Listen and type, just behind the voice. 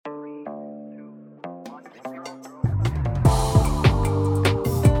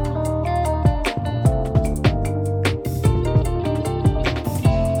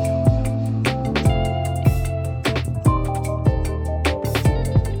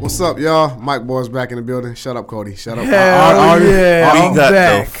What's up, y'all? Mike Boy's back in the building. Shut up, Cody. Shut up. We got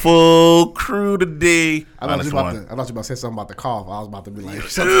the full crew today. I thought you about to say something about the cough. I was about to be like,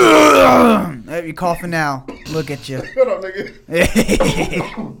 Hey, you're coughing now. Look at you. shut up,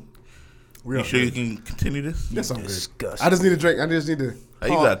 nigga. You sure you can continue this? Yes, I'm good. Disgusting. I just need to drink. I just need to. Hey,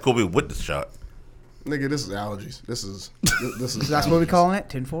 you got COVID with the shot. Nigga, this is allergies. This is. That's what we calling it?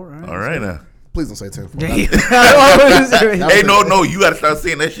 10-4? All right now. Please don't say 10 for Hey, Hey, no, you gotta start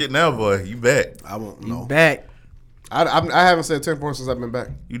saying that shit now, boy. You back? I won't. No. back. I haven't said 10 since I've been back.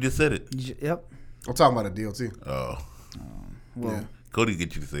 You just said it. Yep. I'm talking about a DOT. Oh, Well, Yeah. Cody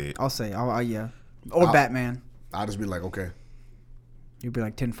get you to say it. I'll say. Yeah. Or Batman. I'll just be like, okay. You'd be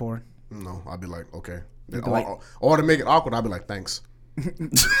like 10-4. No, I'll be like, okay. You'd be like- Or to make it awkward, I'll be like, thanks.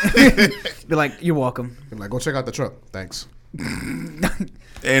 Be like, you're welcome. Be like, go check out the truck. Thanks.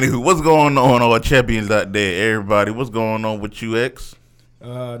 Anywho, what's going on, all champions out there? Everybody, what's going on with you, X?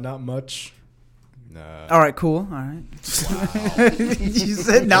 Not much. Nah. All right, cool. All right. You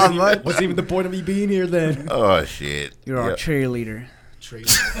said not much. What's even the point of me being here then? Oh shit! You're our cheerleader.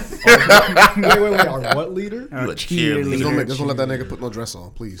 Wait, our what leader? Our You a cheerleader. Just don't let that nigga put no dress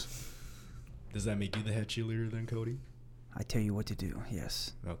on, please. Does that make you the head cheerleader then, Cody? I tell you what to do.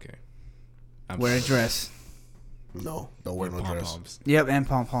 Yes. Okay. Wear a dress. No, don't wear no dress. Pom-poms. Yep, and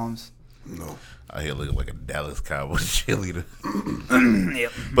pom poms. No. I here looking like a Dallas Cowboys cheerleader.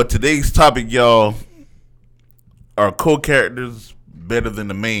 Yep. But today's topic, y'all, are co-characters better than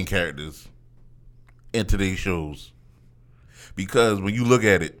the main characters in today's shows? Because when you look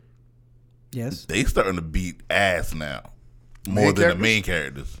at it, Yes. they starting to beat ass now more than the main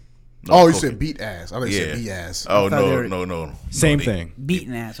characters. No, Oh, you okay. said beat ass. I thought you said beat ass. Oh, I thought they were- no. Same No, thing.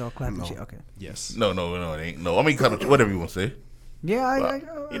 Beating ass or clapping shit. Okay. Yes. No, it ain't. No, I mean, kind of whatever you want to say. Yeah,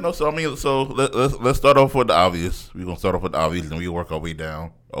 You know, so I mean, so let's start off with the obvious. We're gonna start off with the obvious, and we work our way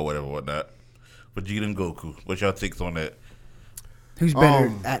down or whatnot. Vegeta and Goku, what's y'all takes on that? Who's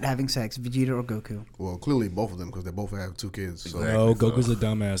better at having sex, Vegeta or Goku? Well, clearly both of them because they both have 2 kids. So. Exactly. No, Goku's a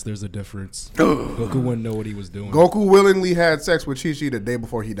dumbass. There's a difference. Goku wouldn't know what he was doing. Goku willingly had sex with Chi-Chi the day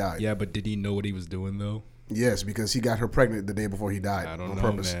before he died. Yeah, but did he know what he was doing though? Yes, because he got her pregnant the day before he died. I don't on know,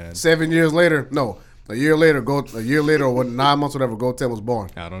 purpose. man. 7 years later, no, a year later, or 9 months, whatever, Goten was born.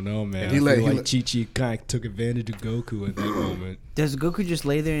 I don't know, man. He I feel let- like Chi-Chi kind of took advantage of Goku at that moment. Does Goku just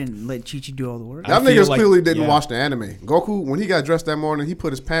lay there and let Chi-Chi do all the work? I That feel niggas like- clearly didn't yeah. watch the anime. Goku, when he got dressed that morning, he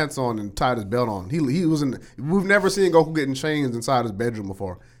put his pants on and tied his belt on. He was in. We've never seen Goku getting chains inside his bedroom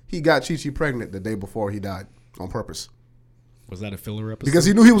before. He got Chi-Chi pregnant the day before he died on purpose Was that a filler episode? because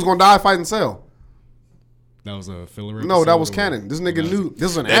he knew he was gonna die fighting Cell. That was a filler episode? No, that was or- canon. This nigga knew this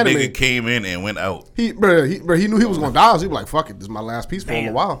was an That anime. nigga came in and went out. He knew he was gonna die. So he was like, "Fuck it, this is my last piece for him a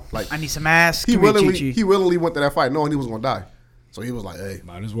Damn. while." Like I need some ass. he Give me willingly Chi-Chi. went to that fight knowing he was gonna die. So he was like, "Hey,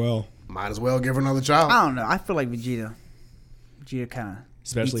 Might as well. might as well give her another child." I don't know. I feel like Vegeta kind of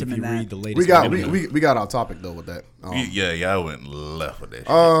Especially if you read the latest We got manga. we got our topic though with that. Yeah, y'all went left with that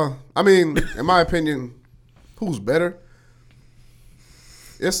shit. I mean, in my opinion, who's better?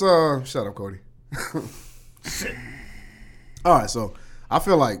 It's shut up, Cody. All right, so I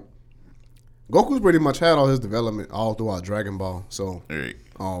feel like Goku's pretty much had all his development all throughout Dragon Ball. So Right.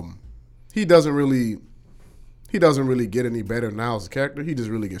 he doesn't really get any better now as a character. He just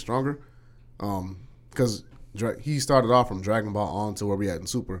really gets stronger. Because he started off from Dragon Ball on to where we at in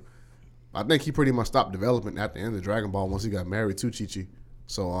Super. I think he pretty much stopped development at the end of Dragon Ball once he got married to Chi-Chi.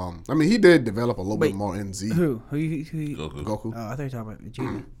 So I mean, he did develop a little bit more in Z. Who? Goku. Oh, I thought you were talking about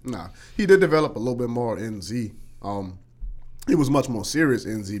Vegeta. Nah, he did develop a little bit more in Z. He was much more serious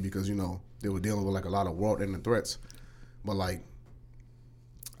in Z because they were dealing with like a lot of world-ending threats. But like,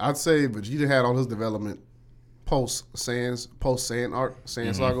 I'd say Vegeta had all his development post Saiyan arc,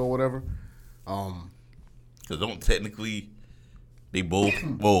 Saiyan Saga or whatever. Because don't technically they both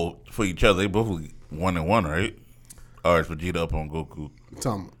for each other they both 1-1, right? Or is Vegeta up on Goku? In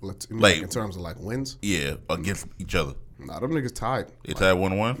terms of like wins, Yeah, against each other. nah, them niggas tied. They tied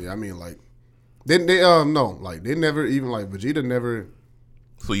 1-1. Yeah, I mean like, they never even like Vegeta never.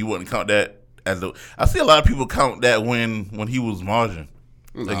 So you wouldn't count that as a. I see a lot of people count that when he was Majin.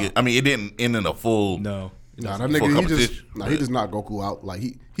 Like I mean, it didn't end in a full. No. Nah, that For nigga, competition. he just knocked Goku out. Like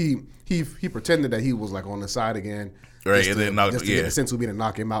he pretended that he was like on the side again, Right, just and to, then knock- just to yeah. get the sense would be to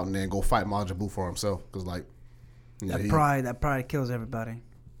knock him out and then go fight Majin Buu for himself. Because like, yeah, That pride kills everybody.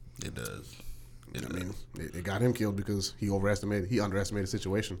 It does. I mean, it got him killed because he underestimated the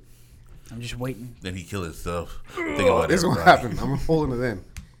situation. I'm just waiting. Then he killed himself. Think about It's it. gonna happen. I'm holding it in.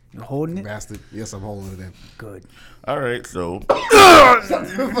 You're holding it? Bastard. Yes, I'm holding it in. Good. All right, so Fuck up,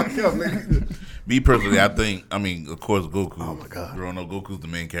 nigga. me personally, of course, Goku. Oh, my God. Growing up, Goku's the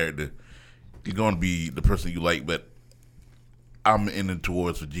main character. He's going to be the person you like, but I'm ending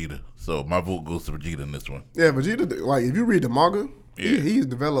towards Vegeta. So my vote goes to Vegeta in this one. Yeah, Vegeta, like, if you read the manga, Yeah. he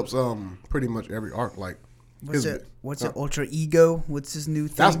develops pretty much every arc. Like, What's it? What's it? Ultra ego? What's his new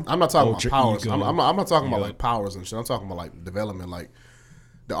thing? I'm not talking Ultra about powers. ego. I'm not talking about Yeah. like powers and shit. I'm talking about like development. Like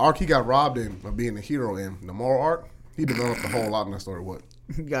the arc he got robbed in of being a hero in, the moral arc, he developed a whole lot in that story. What?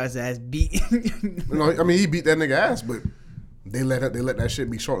 Guy's ass beat. You know, I mean, he beat that nigga ass, but they let that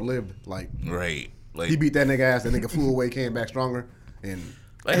shit be short lived. Like Right. Like, he beat that nigga ass. That nigga flew away, came back stronger, and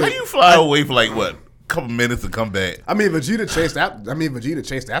how you fly away for like what? Couple minutes and come back. I mean, Vegeta chased after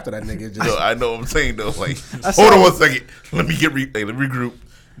that nigga. It just, No, I know what I'm saying though. Like, I hold on saw- 1 second. Let me let me regroup.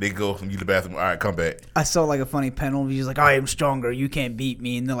 They go and use the bathroom. All right, come back. I saw like a funny panel. He's like, I am stronger. You can't beat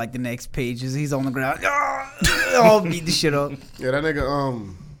me. And then like the next page is he's on the ground. All beat the shit up. yeah, that nigga.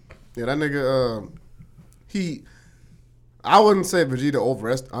 I wouldn't say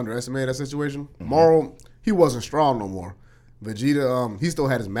Vegeta underestimated that situation. Moral, he wasn't strong no more. Vegeta, he still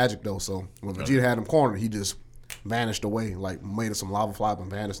had his magic though. So when Vegeta had him cornered, he just vanished away, like made some lava fly up and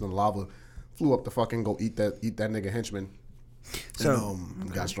vanished in the lava, flew up to fucking go eat that nigga henchman. So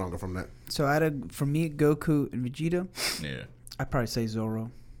And got stronger from that. so for me, Goku and Vegeta, Yeah. I'd probably say Zoro.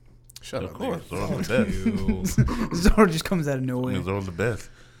 Shut Of up, course. nigga. Zoro's the best. Zoro just comes out of I nowhere. mean, Zoro's the best.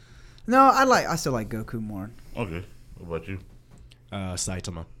 No, I still like Goku more. Okay. What about you?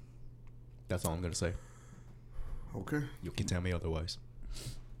 Saitama. That's all I'm gonna say. Okay. You can tell me otherwise.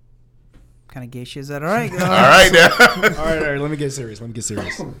 Kind of gay shit. Is that all right? All right now. all right. Let me get serious. This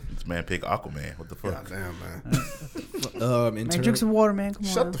man picked Aquaman. What the fuck? God damn, man. In, Man, drink some water, man. Come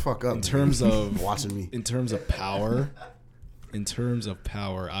Shut on. the fuck up. in nigga. terms of watching me. in terms of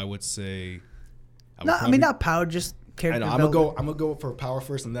power, I would say. Not power, just character. I know. development. I'm gonna go for power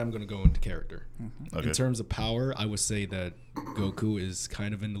first, and then I'm gonna go into character. Okay. In terms of power, I would say that Goku is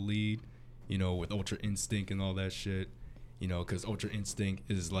kind of in the lead, with Ultra Instinct and all that shit. Because Ultra Instinct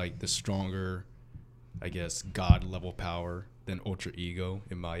is like the stronger, I guess, God level power than Ultra Ego,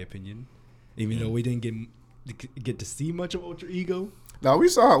 in my opinion. Even though we didn't get to see much of Ultra Ego, Now we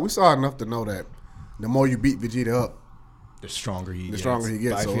saw enough to know that the more you beat Vegeta up, the stronger he gets. stronger he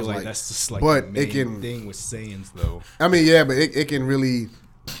gets, But so I feel it's like like- that's just like but the it main can- thing with Saiyans, though. I mean, yeah, but it can really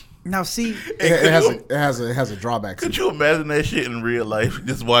Now, see, it has a drawback. To Could it. you imagine that shit in real life?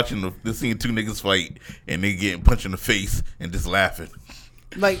 Just watching seeing two niggas fight and they getting punched in the face and just laughing,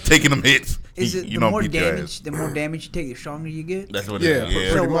 like, taking them hits. is it you the don't more beat your ass. damage you take, the stronger you get? That's what Yeah, it is. Yeah.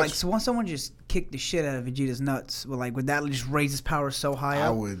 So, pretty like, much. so once someone just kicked the shit out of Vegeta's nuts, would that just raise his power so high I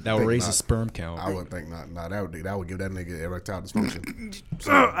up? would That would think raise not. his sperm count. I would think not. No, that would give that nigga erectile dysfunction.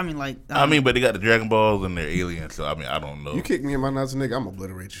 I mean, like, I mean, but they got the Dragon Balls and they're aliens, so I mean, I don't know. You kick me in my nuts, nigga, I'm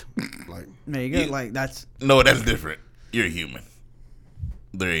obliterate you. Like, there you go. Yeah. Like, that's No, that's different. You're a human.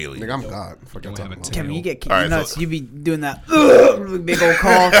 They're aliens. nigga, I'm God. Fuck Don't you have talking a about. tail. Kevin. You get kicked All in the right, nuts, so- you be doing that really big old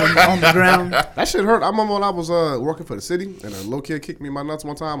cough on the ground. That shit hurt. I remember when I was working for the city and a little kid kicked me in my nuts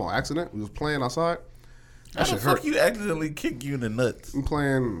one time on accident. We was playing outside. How That the shit fuck hurt. you accidentally kick you in the nuts? I'm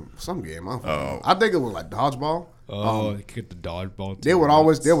playing some game. I don't fucking Oh. know. I think it was like dodgeball. Oh, they kick the dodgeball. to They would the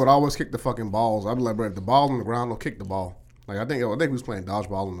always nuts. kick the fucking balls. I'd be like, bro, if the ball's on the ground, they'll kick the ball. Like I think we was playing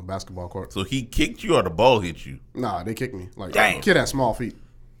dodgeball on the basketball court. So he kicked you or the ball hit you? Nah, they kicked me. Like Damn. kid had small feet.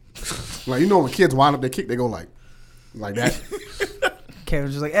 Like when kids wind up, they kick, they go like that.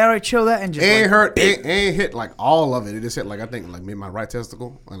 Kevin's just like, all right, chill that, and just Ain't like, hurt. Ain't hit like all of it. It just hit like I think like maybe my right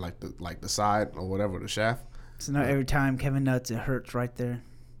testicle and like the side or whatever the shaft. So now every time Kevin nuts, it hurts right there.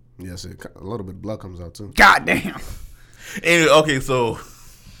 Yes, a little bit of blood comes out too. God damn. Anyway, okay, so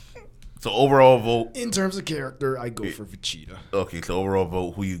overall vote. In terms of character, I go for Vegeta. Okay, so overall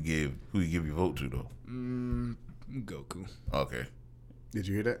vote. Who you give your vote to though? Goku. Okay. Did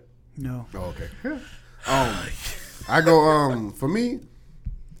you hear that? No. Oh, okay. I go for me.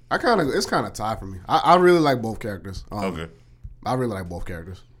 It's kind of tied for me. I really like both characters. Okay. I really like both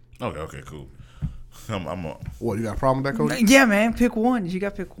characters. Okay, cool. I'm What, you got a problem with that, Cody? Yeah, man, pick one. You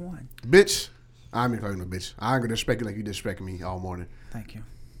got to pick one. Bitch. I ain't calling you no bitch. I ain't gonna disrespect you like you disrespecting me all morning. Thank you.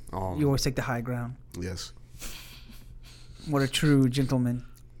 You always take the high ground. Yes. What a true gentleman.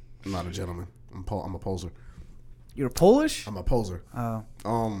 I'm not a gentleman. I'm a poser. You're Polish? I'm a poser. Oh.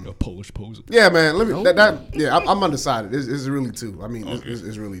 A Polish poser. Yeah, man. Let me. I'm undecided. It's really two. I mean,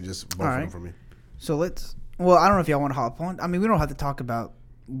 it's really just both of them Alright. for me. So let's. Well, I don't know if y'all want to hop on. I mean, we don't have to talk about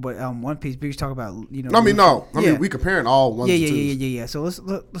what One Piece. We just talk about No, I mean, no. I Yeah. mean, we comparing all ones Yeah, and yeah, twos. yeah. So let's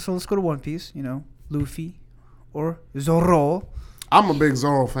go to One Piece. Luffy or Zoro. I'm a big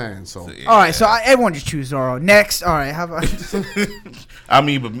Zoro fan, so Yeah. All right, so everyone just choose Zoro. Next, all right, how about? I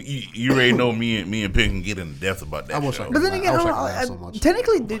mean, but you already know me and Pink can get in depth about that. I wish I show. could. But then again, I wish I I could laugh so don't know, much.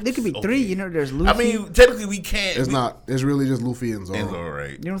 technically there could be three. Okay. You know, there's Luffy. I mean, technically we can't. it's not. It's really just Luffy and Zoro. It's all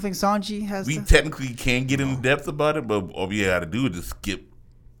right. you don't think Sanji has? We to? technically can get in depth about it, but all we gotta do is just skip.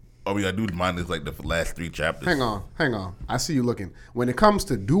 All we gotta do is minus like the last 3 chapters. Hang on. I see you looking. When it comes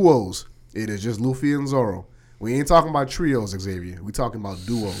to duos, it is just Luffy and Zoro. We ain't talking about trios, Xavier. We talking about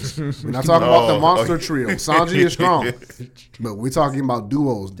duos. We're not talking about the monster trio. Sanji is strong, but we're talking about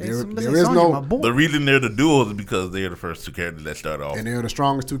duos. There is Sanji, my no, boy. The reason they're the duos is because they're the first 2 characters that start off. and they're the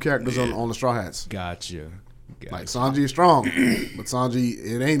strongest 2 characters on the Straw Hats. Gotcha. Like Sanji is strong, but Sanji,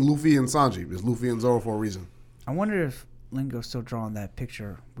 it ain't Luffy and Sanji. It's Luffy and Zoro for a reason. I wonder if Lingo's still drawing that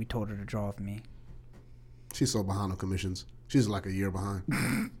picture we told her to draw of me, She's so behind on commissions. She's like a year behind.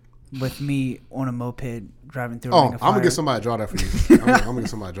 with me on a moped driving through. Oh, a ring of I'm gonna fire. get somebody to draw that for you. I'm gonna get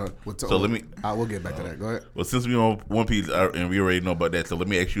somebody to draw. So let me- We'll get back to that. Go ahead. Well, since we on One Piece and we already know about that, so let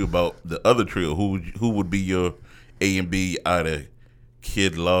me ask you about the other trio. Who would be your A and B out of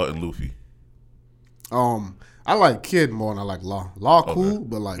Kid, Law, and Luffy? I like Kid more than I like Law. Law cool,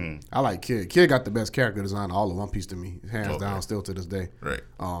 but like I like Kid. Kid got the best character design of all of One Piece to me, hands down, still to this day. Right.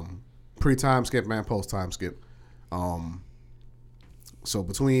 Pre-time skip and post-time skip. So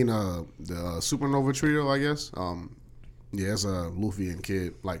between the Supernova trio, I guess, yeah, it's Luffy and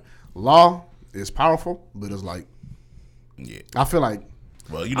Kid. Like Law is powerful, but it's like Yeah. I feel like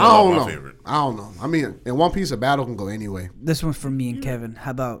Well, you know, I don't Law's know. my favorite. I don't know. I mean, in One Piece, a battle can go anyway. This one's for me and Kevin.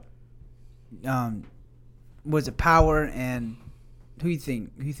 How about, was it Power and who you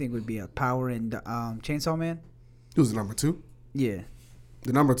think would be a Power and Chainsaw Man? Who's the number 2? Yeah,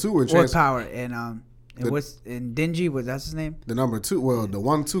 The number 2 in or Chainsaw. Power and what's and Dingy? Was that's his name? The number 2. Well, the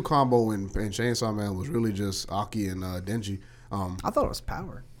 1-2 combo in Chainsaw Man was really just Aki and Denji. I thought it was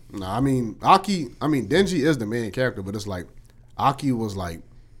Power. No, I mean Denji is the main character, but it's like Aki was like,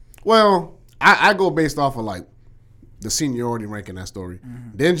 well, I go based off of like the seniority rank in that story.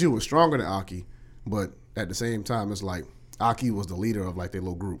 Denji was stronger than Aki, but at the same time, it's like Aki was the leader of like their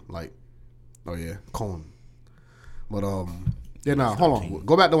little group. Like, oh yeah, Kon. But yeah, nah, hold on.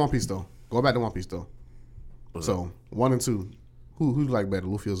 Go back to One Piece though. So 1 and 2, who you like better,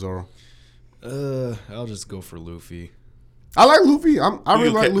 Luffy or Zoro? I'll just go for Luffy. I like Luffy. I really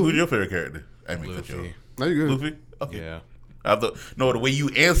like Who's Luffy. your favorite character? I mean, Luffy. No, you good. Luffy. Okay. Yeah. I thought no, the way you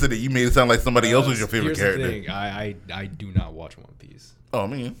answered it, you made it sound like somebody else was your favorite Here's character. The thing. I do not watch One Piece. Oh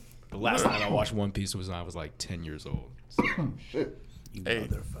man. The last time I watched One Piece was when I was like 10 years old. So, Hey,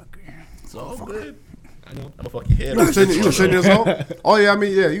 Motherfucker. it's all good. I know. I'm gonna fuck your head You up. the 10 years old? Oh yeah, I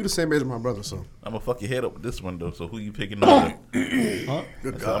mean yeah, you the same age as my brother, so. I'm gonna fuck your head up with this one though. So who you picking on? Huh?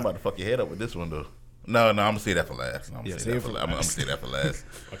 I'm about to fuck your head up with this one though. No, I'm gonna say that for last. I'm gonna say that for last.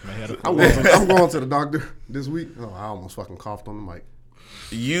 Fuck my head up. I'm going to the doctor this week. Oh, I almost fucking coughed on the mic.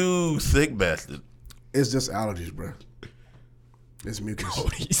 You sick bastard. It's just allergies, bro. It's mucus. Oh,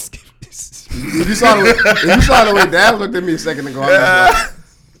 he skipped this. If you saw the way Dad looked at me a second ago,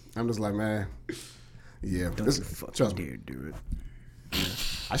 I'm just like, man, yeah. Trust me, Dare do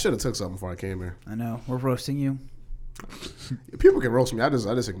it. I should have took something before I came here. I know we're roasting you. People can roast me. I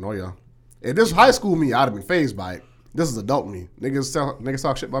just ignore y'all. If this was high school me, I'd have been phased by it. This is adult me. Niggas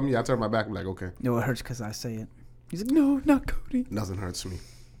talk shit about me. I turn my back and be like, okay, No, it hurts because I say it. He's like, no, not Cody. nothing hurts me,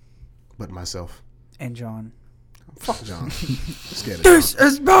 but myself. And John. Fuck John. I'm scared of This John.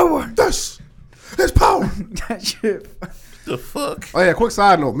 is power. This is power. That shit. The fuck? Oh yeah, quick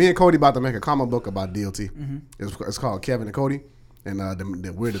side note. Me and Cody about to make a comic book about DLT. It's called Kevin and Cody, and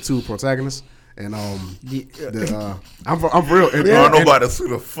we're the 2 protagonists. And I'm for real. And, I don't know about to sue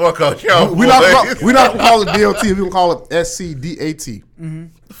the fuck out y'all. we not gonna call it DLT. We gonna call it SCDAT.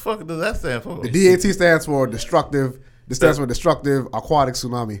 The fuck does that stand for? The DAT stands for destructive. This stands for destructive aquatic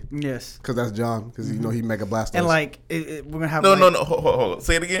tsunami. Yes. Because that's John. Because you know he mega blast us. And like, we're gonna have No. Hold on.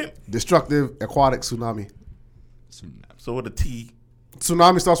 Say it again. Destructive aquatic tsunami. So with a T.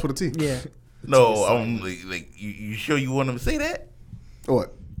 Tsunami starts with a T. Yeah. No, I'm like you sure you want him to say that?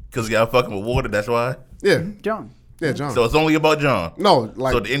 What? Because y'all fucking with water. That's why. Yeah. John. Yeah, John. So it's only about John. No,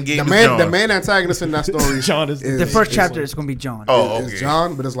 like So the end game is man, John. the main antagonist in that story. John is The first chapter is gonna be John. Oh, is okay.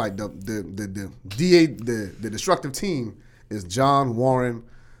 John, but it's like the destructive team is John, Warren,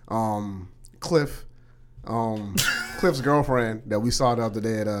 Cliff, Cliff's girlfriend that we saw the other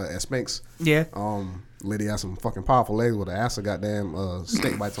day at Spanx. Yeah. Lady has some fucking powerful legs with an ass of goddamn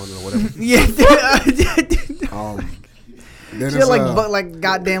snake bites on it or whatever. Yeah. Then She it's, like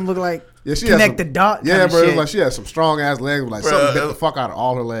goddamn look like yeah, she has connect some- the dot. Yeah, kinda bro. It's shit. like she has some strong ass legs, like something bit the fuck out of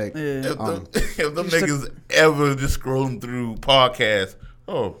all her leg. Yeah. If them niggas ever just scrolling through podcasts,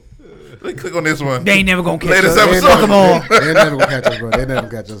 let me click on this one. They ain't never gonna catch Latest us. episode. Fuck 'em all. They never gonna catch us, bro. They never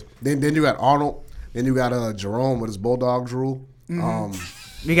catch us. Then you got Arnold. Then you got Jerome with his bulldog drool.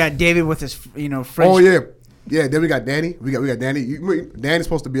 We got David with his, French. Oh yeah. Yeah, then we got Danny. We got Danny. Danny's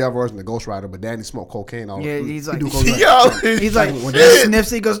supposed to be our version of Ghost Rider, but Danny smoked cocaine all Yeah, he he's like, do cocaine. Yo, he's like, when he Danny-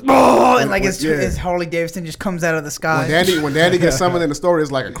 sniffs it, he goes, oh, and like his, Yeah. his Harley Davidson just comes out of the sky. When Danny gets summoned in the story,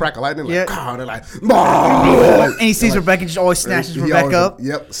 it's like a crack of lightning. Like, Yeah. "Gah," they're like, "Bah!" And he sees Rebecca and just always snatches He Rebecca always- up.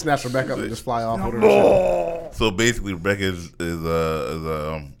 Yep, snatch Rebecca up and just fly off with her. and shit. So basically, Rebecca is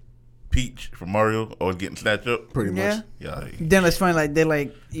Peach from Mario, always getting snatched up. Pretty much. Yeah. Yeah. Then it's funny,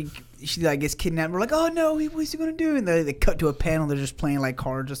 like she like gets kidnapped. We're like, oh no, what's he gonna do? And they cut to a panel. They're just playing like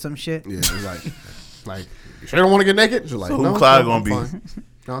cards or some shit. Yeah, it's like, you sure don't want to get naked? She's like, So who no, Clyde no, gonna I'm be? fine.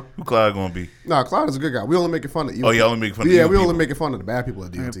 Huh? Who Clyde gonna be? Nah, Clyde is a good guy. We only making fun of evil. Oh, y'all only make fun of Yeah, evil we only people. making fun of the bad people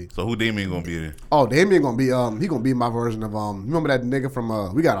at DOT. So who Damien gonna be then? Oh, Damien gonna be he gonna be my version of you remember that nigga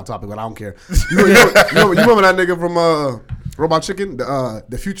from we got on topic, but I don't care. You remember that nigga from Robot Chicken,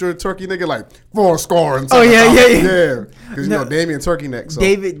 the future turkey nigga, like 4 score and Oh, yeah. yeah. Because No. Damien turkey neck. So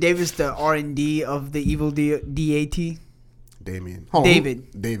David's the R&D of the evil DAT. Damien,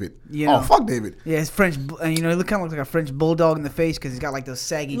 David. You Oh know. fuck David. Yeah, his French, and he look kind of looks like a French bulldog in the face because he's got like those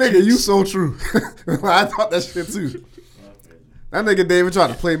saggy. Nigga, cheeks. you so true. I thought that shit too. That nigga David tried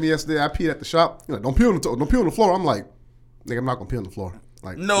to play me yesterday. I peed at the shop. He's like, don't pee on the floor. I'm like, nigga, I'm not gonna pee on the floor.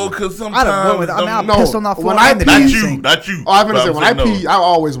 Like, No, because I don't know. sometimes I mean, I'll No, piss on that floor. when I and the pee- damn not you, sink. not you. oh, I'm gonna But say I'm when I saying pee, no. I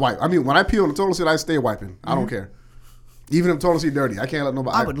always wipe. I mean, when I pee on the toilet seat, I stay wiping. I don't care. Even if the toilet seat dirty, I can't let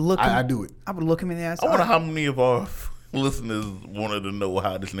nobody. I would look. I do it. I would look him in the ass. I wonder how many of our listeners wanted to know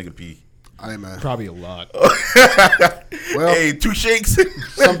how this nigga pee. I ain't mad. Probably a lot. Well, Hey, 2 shakes.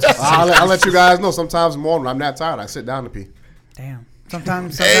 I'll let you guys know. Sometimes in the morning, when I'm that tired, I sit down to pee. Damn.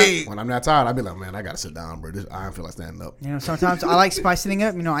 Sometimes. Hey, When I'm that tired, I be like, man, I gotta sit down, bro. I don't feel like standing up. Sometimes I like sitting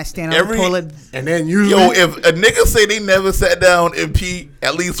up. I stand on Every- the toilet. And then usually, yo, if a nigga say they never sat down and pee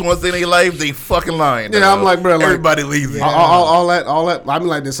at least once in their life, they fucking lying. Yeah, dog. I'm like, bro, like- everybody lazy. all that. I mean,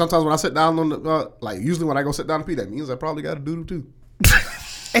 like, sometimes when I sit down on the, usually when I go sit down to pee, that means I probably got to do too.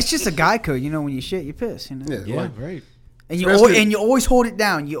 It's just a guy code. When you shit, you piss. Yeah, Yeah, like, right. And you Especially- always hold it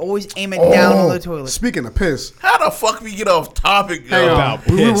down. You always aim it down on the toilet. Speaking of piss, How the fuck we get off topic, hang yo? on. About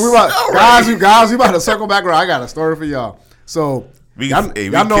We piss. about, All guys, right. we about to circle back around. I got a story for y'all. So, We y'all,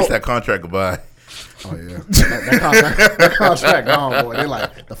 can y'all know. kiss that contract goodbye. Oh yeah, that contract gone, boy. They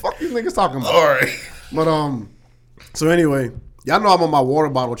like the fuck these niggas talking about. All right. But so anyway, y'all know I'm on my water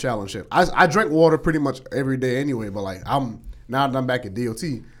bottle challenge shit. I drink water pretty much every day anyway. But like now that I'm back at DOT,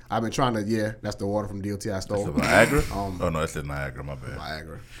 I've been trying to that's the water from DOT I stole. The Niagara? Oh no, that's the Niagara. My bad.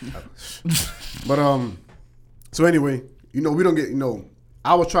 Viagra. But so anyway, we don't get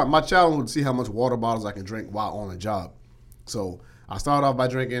I was trying my challenge was to see how much water bottles I can drink while on the job. So I started off by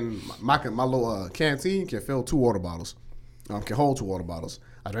drinking my little canteen can fill 2 water bottles, can hold 2 water bottles.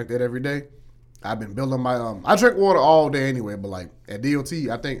 I drink that every day. I've been building my I drink water all day anyway, but like at DOT,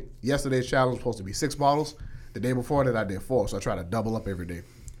 I think yesterday's challenge was supposed to be 6 bottles. The day before that I did 4, so I try to double up every day.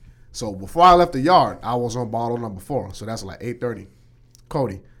 So before I left the yard, I was on bottle number 4, so that's like 8:30.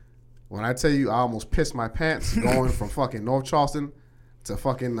 Cody, when I tell you I almost pissed my pants going from fucking North Charleston to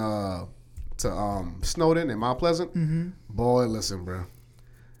fucking Snowden and Mount Pleasant, boy, listen, bro,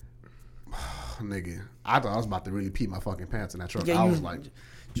 nigga, I thought I was about to really pee my fucking pants in that truck. Yeah, I you- was like,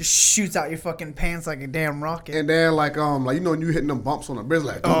 Just shoots out your fucking pants like a damn rocket. and then like when you hitting them bumps on the bridge,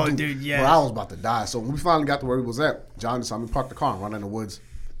 like Oh, doo-doo. dude, yes. Bro, I was about to die. So when we finally got to where we was at, John just saw me park the car and run in the woods.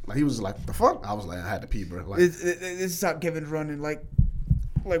 Like he was just like, the fuck? I was like, I had to pee, bro. Like, This is how Kevin's running, like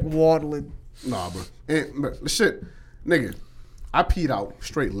waddling. nah, bro. And but the shit, nigga, I peed out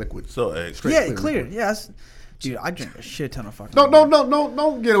straight liquid. So Straight Yeah, clear clear. liquid. Yes, dude, I drink a shit ton of fucking.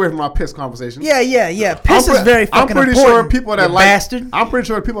 Don't get away from my piss conversation. Yeah. Piss I'm is very I'm fucking pretty important. sure people that you like bastard. I'm pretty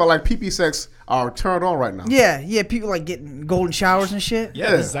sure people that like pee sex are turned on right now. Yeah. People like getting golden showers and shit.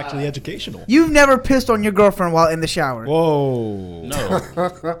 Yeah, this is actually educational. You've never pissed on your girlfriend while in the shower. Whoa. no,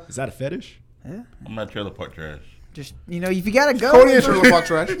 Is that a fetish? I'm not trailer park trash. Just if you gotta go. Cody and trailer park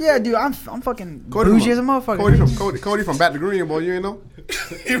trash. Yeah, dude, I'm fucking Cody bougie from- as a motherfucker. Cody from Back to Green, boy. You ain't know?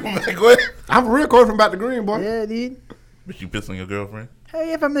 You like what? I'm for real Cody from Back to Green, boy. Yeah, dude. But you piss on your girlfriend?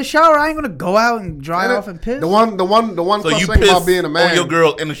 Hey, if I'm in the shower, I ain't gonna go out and dry off and piss. The one So plus you thing piss about being a man. on your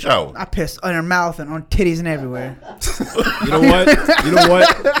girl in the shower? I piss on her mouth and on titties and everywhere. You know what? You know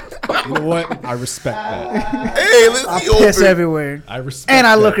what? You know what? I respect that. Hey, let's I see piss open. everywhere. I respect And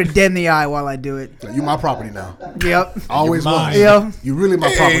I that. look her dead in the eye while I do it. You my property now. Yep. Always You're was. mine. Yep. You really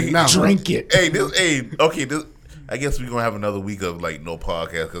my property now. Drink it. Hey, okay, this. I guess we're gonna have another week of like no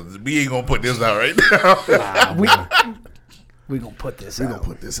podcast because we ain't gonna put this out right now. We gonna put this We out. gonna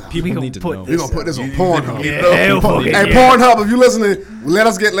put this out. People We gonna need to put know. We gonna put this on Pornhub. You Yeah, know? hell fucking Hey, yeah. Pornhub, if you listening, let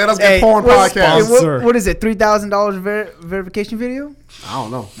us get porn what's- podcast. Sponsor. what is it? $3,000 verification video? I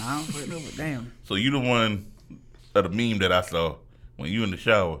don't know. I don't fucking know, but damn. So you the one of the meme that I saw when you in the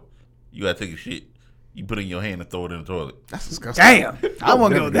shower, you gotta take a shit. You put it in your hand and throw it in the toilet. That's disgusting. Damn, I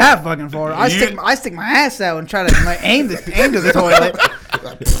won't go that fucking far. I stick my ass out and try to like, aim to the toilet.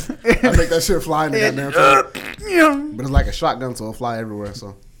 I make that shit fly in the goddamn toilet. You know. But it's like a shotgun, so it'll fly everywhere.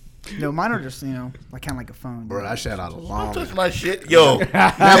 So, No, mine are just like kind of like a phone. bro, that shit out a long. Touch my shit, yo. Never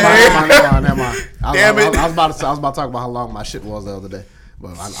mind. Damn it. I was about to talk about how long my shit was the other day.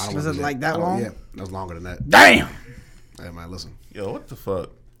 But I don't Was wanna it do like that I don't- long? Yeah, that was longer than that. Damn. Hey man, listen. Yo, what the fuck?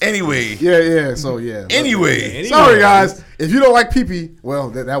 Anyway, Yeah. So yeah. anyway, Sorry guys, if you don't like pee-pee, well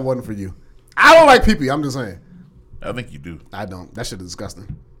that wasn't for you. I don't like pee-pee. I'm just saying. I think you do. I don't. That shit is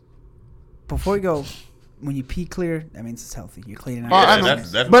disgusting. Before you go, when you pee clear, that means it's healthy. You're cleaning out. Oh, I Yeah, know.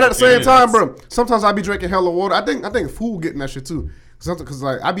 that's But at the same it time, is. bro, sometimes I be drinking hella water. I think food getting that shit too. Because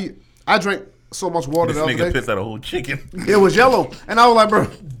like I drank so much water This the other nigga day. pissed out a whole chicken. It was yellow, and I was like, bro,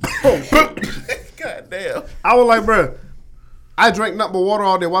 God damn. I was like, bro, I drank nothing but water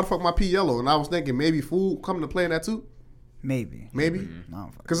all day. Why the fuck my pee yellow? And I was thinking maybe food coming to play in that too. Maybe. Maybe I don't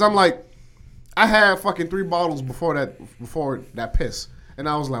fucking- because I'm like, I had fucking 3 bottles before that piss, and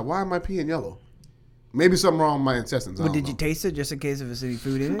I was like, why am I peeing yellow? Maybe something wrong with my intestines. I But don't did know. you taste it just in case if it's any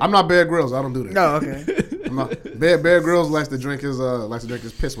food in it? I'm not Bear Grylls. I don't do that. No, okay. I'm not, Bear Grylls likes to drink his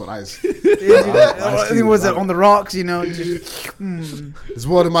piss with ice. I mean, was it on the rocks? You know, just, This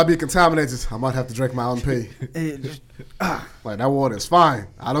water might be contaminated. I might have to drink my own pee. Like that water is fine.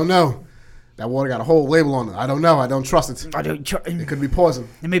 I don't know. That water got a whole label on it. I don't know. I don't trust it. I don't. It could be poison.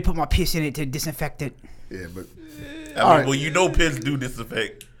 Let me put my piss in it to disinfect it. Yeah, but I All mean, right. well, you know, piss do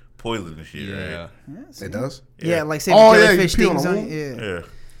disinfect poison and shit, Yeah. right? it does. Yeah, like say Oh, the yeah, you jellyfish pee on things a on hole? it. Yeah. Yeah.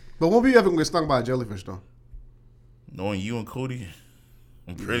 But won't we ever get stung by a jellyfish though? Knowing you and Cody,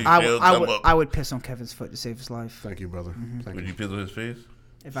 I'm pretty I, sure. would- I would. I would piss on Kevin's foot to save his life. Thank you, brother. Thank Would you. you piss on his face?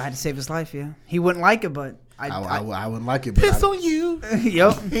 If I had to save his life, yeah, he wouldn't like it, but I wouldn't like it. But, on you.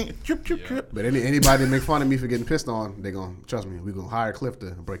 Yup. Trip, trip, trip. but anybody that make fun of me for getting pissed on, they gonna trust me. We gonna hire Cliff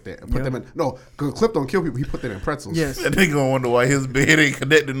to break that. Put Yeah. them in. No, because Cliff don't kill people. He put that in pretzels. Yes. And they gonna wonder why his bed ain't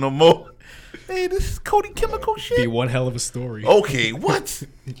connected no more. Hey, this is Cody chemical Be shit. one hell of a story. Okay, what?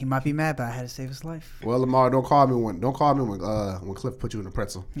 He might be mad, but I had to save his life. Well, Lamar, don't call me when Cliff put you in a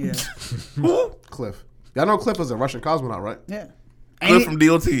pretzel. Yeah. Cliff. Y'all know Cliff is a Russian cosmonaut, right? Yeah. Cliff from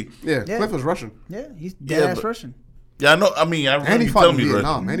DOT. Yeah, Yeah. Cliff is Russian. Yeah, he's dead ass but- Russian. Yeah, I know. I mean, I And remember he you fought telling in me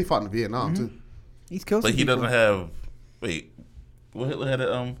Vietnam. that. And he fought in Vietnam too. He's killed But some he people. doesn't have. Wait, what Hitler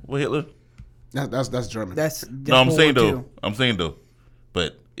had? What Hitler? That's German. That's No, I'm World saying War though. II. I'm saying though.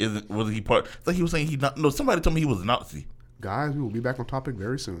 But was he part? I thought he was saying he not. No, somebody told me he was a Nazi. Guys, we will be back on topic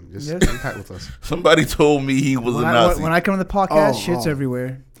very soon. Just Yes. hang tight with us. Somebody told me he was When a I, Nazi. when I come to the podcast, Oh, shit's oh.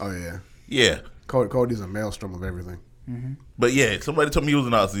 everywhere. Oh yeah, Yeah. Cody's a maelstrom of everything. But yeah, somebody told me he was a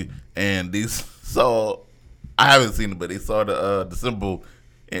Nazi, and they saw. I haven't seen it, but they saw the symbol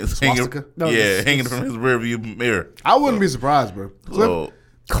and it's hanging. Swastika? No, Yeah, it's- hanging from his rearview mirror. I wouldn't be surprised, bro. Cliff, So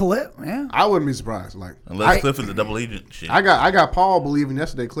Clip, yeah. I wouldn't be surprised. Like unless Cliff is a double agent, shit. I got Paul believing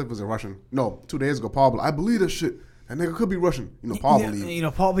yesterday Cliff was a Russian. No, 2 days ago Paul. I believe this shit. That nigga could be Russian. You know, Paul Yeah, believed. you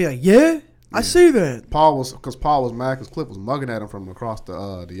know, Paul be like, yeah, I see that. Paul was mad because Cliff was mugging at him from across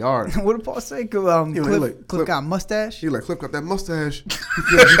the yard. What did Paul say? Yeah, Cliff Cliff- got a mustache. He like Cliff got that mustache.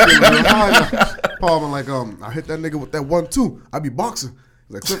 He feeling real high now. Paul been like, I hit that nigga with that 1-2. I be boxing.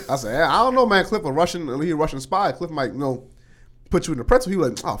 He's like Cliff. I said, I don't know, man. Cliff a Russian spy. Cliff might put you in the pretzel. He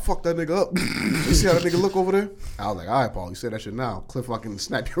was like, oh fuck that nigga up. You see how that nigga look over there? I was like, all right, Paul, you said that shit now. Cliff fucking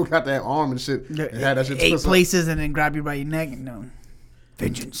snap you got that arm and shit. Yeah, And had that shit 8 twisted. places and then grab you by your neck and no.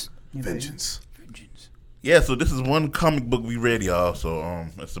 Vengeance. You know, Vengeance. Vengeance. Yeah, so this is one comic book we read, y'all. So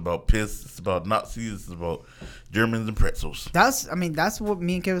it's about piss, it's about Nazis, it's about Germans and pretzels. That's what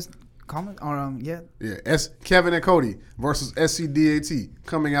me and Kevin's comment or yeah. Yeah, Kevin and Cody versus SCDAT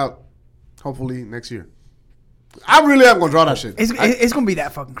coming out hopefully next year. I really am gonna draw that shit. It's gonna be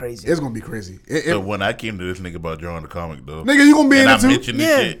that fucking crazy. It's gonna be crazy. So when I came to this nigga about drawing the comic though, Nigga, you gonna be in and I it too? mentioned this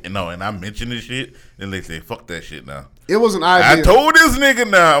Yeah. shit, and I mentioned this shit, and they say fuck that shit now. It was an I idea. told this nigga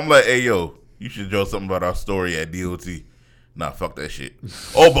now, I'm like, hey yo, you should draw something about our story at DOT. Nah, fuck that shit.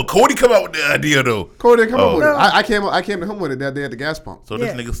 Oh, but Cody come out with the idea though. Cody didn't come up with No. it. I came to him with it that day at the gas pump. So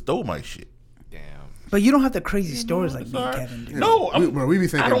Yeah. this nigga stole my shit. But you don't have the crazy stories like me and Kevin do. No, we be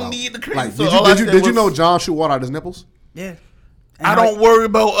thinking. I don't about, need the crazy. Like, So all I said did you was- know John shoot water out his nipples? Yeah. I don't worry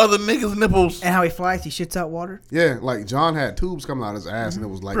about other niggas' nipples. And how he flies, he shits out water. Yeah, like John had tubes coming out his ass, and it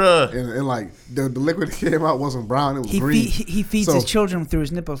was like, Bruh. and like the liquid that came out wasn't brown, it was green. He feeds So- his children through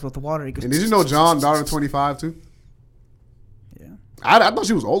his nipples with the water. He goes, And did you know John daughter 25 too? Yeah. I thought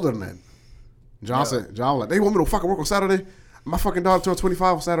she was older than that. John said, John was like, they want me to fucking work on Saturday. My fucking daughter turned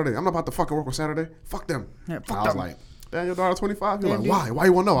 25 on Saturday. I'm not about to fucking work on Saturday. Fuck them. Yeah, fuck I was them. like, damn, your daughter 25? He was Damn, like, dude. why? Why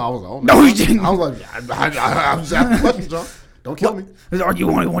you want to know? I was like, oh, No, he didn't. I was like, I was asking questions, John. Don't kill me. Oh, you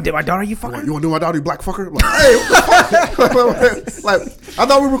want to date my daughter? You fucker. You want to do my daughter, you black fucker? I'm like, hey, what the fuck? Like, I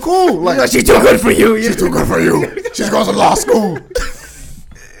thought we were cool. Like, She's too good for you. she's too good for you. She's going to law school.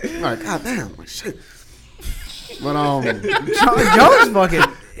 I'm like, god damn, like, shit. But John's fucking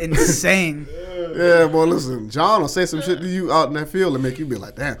insane. yeah, boy, listen, John will say some shit to you out in that field and make you be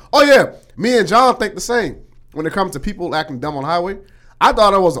like, damn. Oh yeah, me and John think the same when it comes to people acting dumb on the highway. I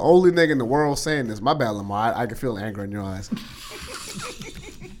thought I was the only nigga in the world saying this. My bad, Lamar. I can feel the anger in your eyes.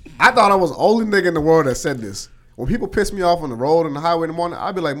 I thought I was the only nigga in the world that said this. When people piss me off on the road and the highway in the morning,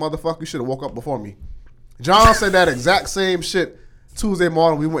 I'd be like, motherfucker, you should have woke up before me. John said that exact same shit Tuesday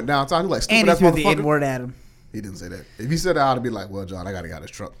morning. We went downtown. He was like, stupid And he ass threw the motherfucker. N-word at him. He didn't say that. If he said that, I'd be like, well, John, I got to get out of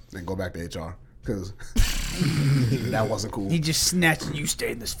this truck and go back to HR. Because that wasn't cool. He just snatched. You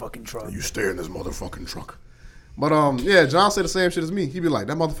stay in this fucking truck. You stay in this motherfucking truck. But yeah, John said the same shit as me. He'd be like,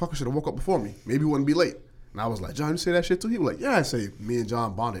 that motherfucker should have woke up before me. Maybe he wouldn't be late. And I was like, John, you say that shit too? He was like, yeah, I say. Me and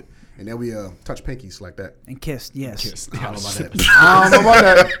John bonded. And then we touch pinkies like that. And kissed. Yes. I don't know about that. I don't know about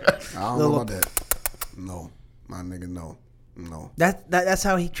that. I don't know about that. No. My nigga, no. No. That's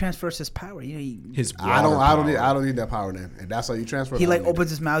how he transfers his power. You know, His I water don't need that power then. And that's how you transfer he it. I like don't need opens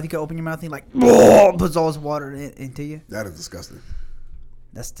his mouth. You can open your mouth. And he like puts all his water into you. it. That is disgusting.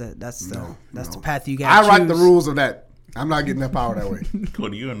 That's the No. path you got. I write the rules of that. I'm not getting that power that way.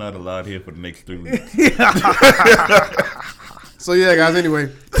 Cody, you are not allowed here for the next 3 weeks. So yeah, guys.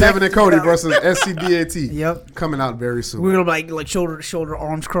 Anyway, Kevin and Cody versus SCDAT. Yep. Coming out very soon. We're gonna be like shoulder to shoulder,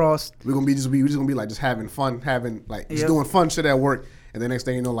 arms crossed. We're just gonna be like just having fun, just Yep. doing fun shit at work. And the next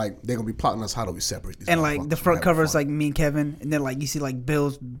thing you know, like they're gonna be plotting us how do we separate these. And like the motherfuckers. front We're cover having is fun. like me and Kevin, and then like you see like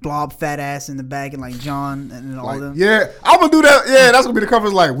Bill's blob fat ass in the back, and like John and all Like, them. yeah, I'm gonna do that. Yeah, that's gonna be the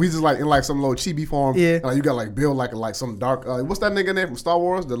covers. Like we just like in like some little chibi form. Yeah. And, like you got like Bill like some dark. What's that nigga name from Star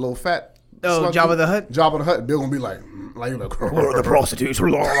Wars? The little fat. Oh, slug Jabba dude? the Hutt? Jabba the Hutt. Bill gonna be like you're like The prostitutes.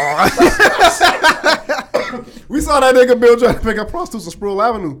 we saw that nigga Bill trying to pick up prostitutes on Sproul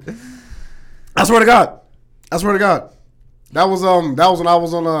Avenue. I swear to God. That was when I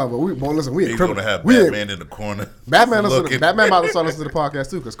was on but listen, we He's criminal. gonna have we Batman in the corner. Batman looking. Batman about to start listening to the podcast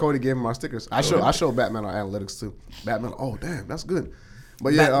too because Cody gave him our stickers. I show Batman our analytics too. Batman, oh damn, that's good.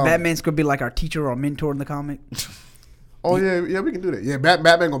 But yeah, Batman's gonna be like our teacher or mentor in the comic. oh yeah, we can do that. Yeah,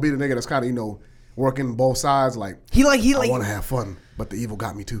 Batman gonna be the nigga that's kind of working both sides. Like He I like want to have fun, but the evil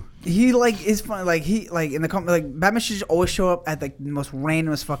got me too. he like is fun. Like he like in the comic, like Batman should just always show up at like the most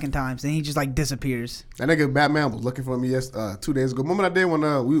randomest fucking times, and he just like disappears. That nigga Batman was looking for me 2 days ago. Remember that day when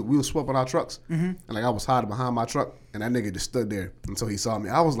we were swapping our trucks, and like I was hiding behind my truck, and that nigga just stood there until he saw me.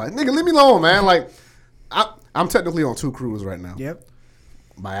 I was like, nigga, leave me alone, man. Like I'm technically on 2 crews right now. Yep.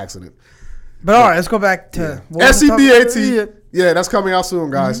 By accident. But all right, let's go back to what was the topic? SCBAT. Yeah, that's coming out soon,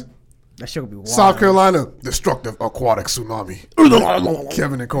 guys. That shit would be wild. South Carolina, destructive aquatic tsunami.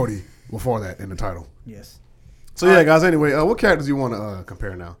 Kevin and Cody before that in the title. Yes. So yeah, guys. Anyway, what characters do you want to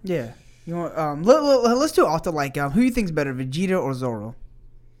compare now? Yeah. You want let's do off the like who you think's better, Vegeta or Zoro?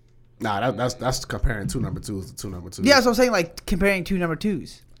 Nah, that's comparing 2 number 2s to 2 number 2s. Yeah, so I'm saying like comparing 2 number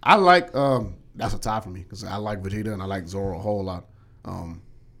 2s. I like that's a tie for me because I like Vegeta and I like Zoro a whole lot.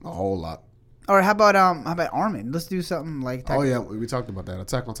 All right, how about Armin? Let's do something like Oh yeah, we talked about that.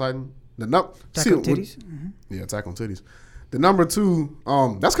 Attack on Titan. Attack on Titties. Yeah, Attack on Titties. The number 2,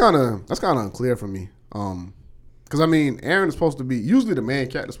 that's kind of unclear for me. Because I mean, Eren is supposed to be usually the main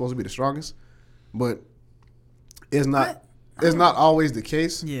character is supposed to be the strongest, but it's not. It's not always the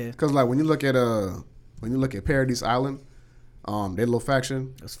case. Yeah. Because like when you look at Paradise Island, their little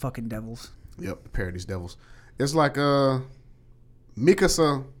faction. Those fucking devils. Yep, the Paradise Devils. It's like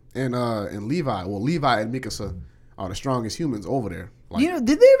Mikasa and Levi. Well, Levi and Mikasa are the strongest humans over there. Like,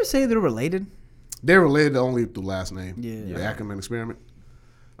 Did they ever say they're related? they're related only through last name. Yeah. The Ackerman experiment.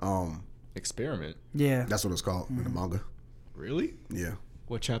 Experiment. Yeah. That's what it's called in the manga. Really? Yeah.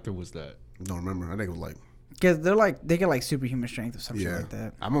 What chapter was that? Don't remember. I think it was like Because they get like superhuman strength or something like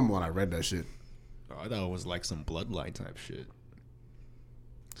that. I remember when I read that shit. Oh, I thought it was like some bloodline type shit.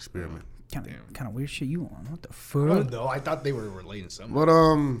 Experiment. Kind Damn. of weird shit you on. What the I fuck? don't know. I thought they were relating something. But I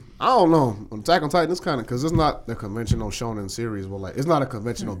don't know. On Attack on Titan, it's kind of because it's not the conventional shonen series. Well, like it's not a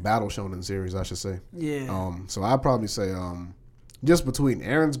conventional battle shonen series, I should say. Yeah. So I'd probably say just between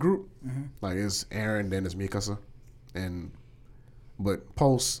Aaron's group, Mm-hmm. like it's Aaron, then it's Mikasa, but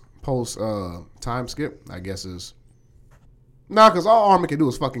post time skip, I guess is because all Armin can do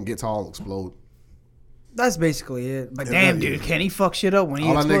is fucking get tall, explode. That's basically it. But Yeah, damn, that- dude, can he fuck shit up when he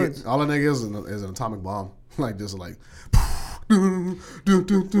All that explodes? nigga is an atomic bomb, like just like. And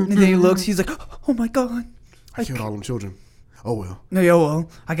then he looks, he's like, oh my god. I killed all them children. Oh well. No, yo, well,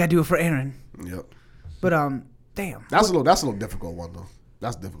 I gotta do it for Aaron. Yep. But damn. That's a little difficult one though.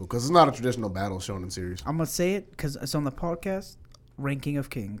 That's difficult because it's not a traditional battle shown in series. I'm gonna say it because it's on the podcast. Ranking of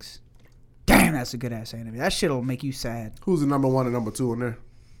Kings. Damn, that's a good ass anime. That shit'll make you sad. Who's the number 1 and number 2 in there?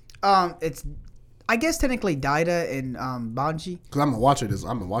 It's, I guess technically Daida and Banji. Because I'm gonna watch it.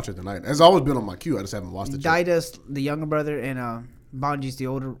 I'm gonna watch it tonight. It's always been on my queue. I just haven't watched it yet. Daida's the younger brother and Banji's the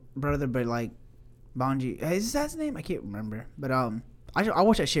older brother. But like Banji, is that his name? I can't remember. But I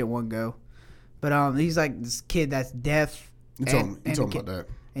watched that shit one go. But he's like this kid that's deaf. You told me about that.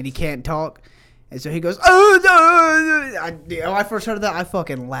 And he can't talk. And so he goes, oh, no. When I first heard that, I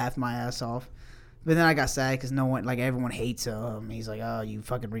fucking laughed my ass off. But then I got sad because everyone hates him. He's like, oh, you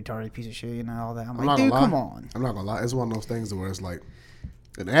fucking retarded piece of shit, you know, all that. I'm like, dude, come on. I'm not gonna lie. It's one of those things where it's like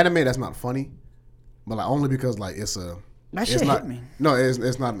an anime that's not funny, but like only because like it's a. That it's shit not, hit me. No,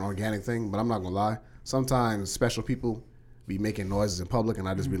 it's not an organic thing. But I'm not gonna lie. Sometimes special people be making noises in public, and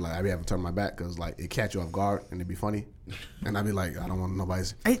I just be like, I be having to turn my back because like it catch you off guard and it be funny, and I be like, I don't want nobody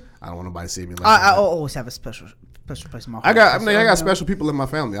to see me. Like I always have a special place in my heart. I got special people in my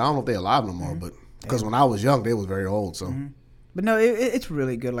family. I don't know if they're alive no more, but because when I was young, they was very old. So, But no, it's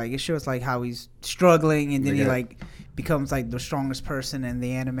really good. Like it shows like how he's struggling, and then he Yeah. like becomes like the strongest person in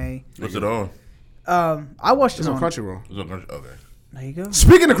the anime. What's it on? I watched it's it on on. Crunchyroll. It's on okay. There you go.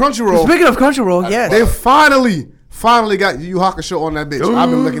 Speaking of Crunchyroll, Speaking of Crunchyroll, yes. they finally got Yu Yu Hakusho on that bitch. I've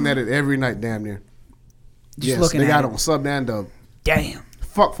been looking at it every night, damn near. Just looking they got at it on sub and dub. Damn.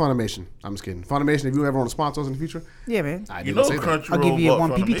 Fuck Funimation. I'm just kidding. Funimation, if you ever want to sponsor us in the future, Yeah, man. I You didn't know say that. Crunchyroll I'll give you a bought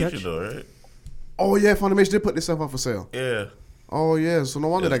 1 PP Funimation touch. though, right? Oh yeah, Funimation did put this stuff up for sale. Yeah. Oh yeah, so no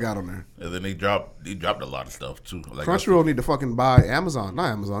wonder they got on there. And then they dropped a lot of stuff too. Like Crunchyroll need to fucking buy Amazon. Not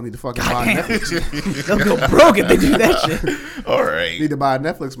Amazon. Need to fucking buy Damn. Netflix. They'll go broke if they do that shit. All right. Need to buy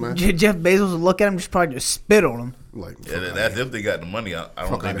Netflix, man. Jeff Bezos will look at him, just probably just spit on him. Like, Yeah, that's if they got the money. I don't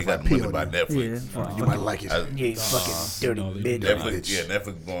Fuck think out they if got I the pee money on by you. Netflix. Yeah. you might like it. Yeah, you fucking dirty no, they bitch. don't. Netflix, bitch. yeah,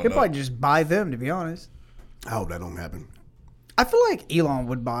 Netflix going He'll up. probably just buy them, to be honest. I hope that don't happen. I feel like Elon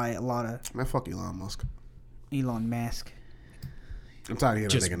would buy a lot of Man, fuck Elon Musk. Elon Musk. I'm tired of hearing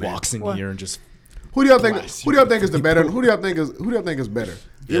Just that nigga name. walks in What? here and just Who do y'all think? Bless Who do y'all think is the better? Who do y'all think is better?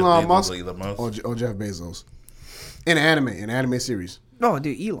 Jeff Elon Bezos Musk or Elon Musk? or Jeff Bezos? In anime series. Oh,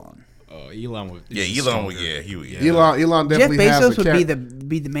 dude, Elon. Elon would. Yeah, is Elon would. stronger. Yeah, he would. Yeah. Elon Jeff definitely has Bezos a would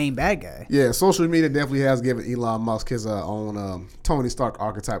be the main bad guy. Yeah, social media definitely has given Elon Musk his own Tony Stark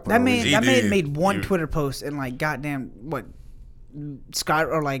archetype. That man, He that man did. made one He- Twitter post and like goddamn what sky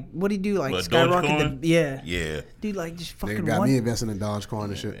or like what did he do like What, skyrocket Dogecoin? the yeah Yeah. dude like just They fucking got one me investing in Dogecoin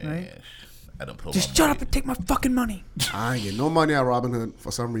and shit. right? I don't put Just my shut money. up and take my fucking money. I ain't getting no money out of Robinhood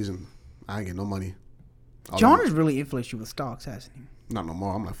for some reason. I ain't getting no money. John has really influenced you with stocks, hasn't he? Not no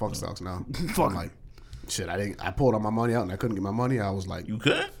more. I'm like fuck stocks now. Fuck. I'm like shit. I pulled all my money out and I couldn't get my money. I was like You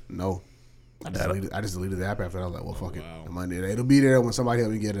could? no. I just deleted the app after that. I was like, well, fuck it. wow. The money, it'll be there when somebody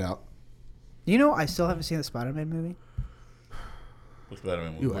help me get it out. You know, I still haven't seen the Spider-Man movie, What's better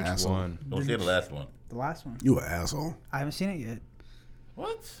than You an asshole. one. Don't say the last one. the last one. You an asshole. I haven't seen it yet.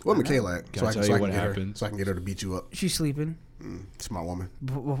 What? What Michaela at? Can I tell you what get her, happened? so I can get her to beat you up. She's sleeping. Smart woman.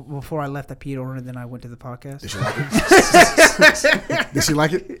 Before I left, I peed on her, and then I went to the Did podcast. she like it? Did she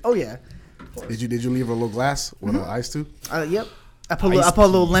like it? Oh yeah, Did you leave her a little glass with ice too? yep. I put a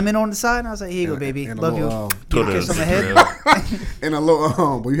little lemon on the side, and I was like, "Here you go, baby. And a Love you." little, Give a kiss on the head. And a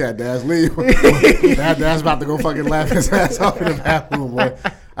little, but you had Daz leave. Daz about to go fucking laugh his ass off in the bathroom, boy.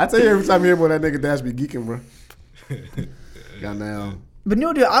 I tell you every time you hear about that nigga Daz be geeking, bro. Goddamn. But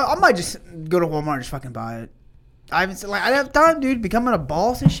no, dude, I might just go to Walmart and just fucking buy it. I haven't like I have time, dude. Becoming a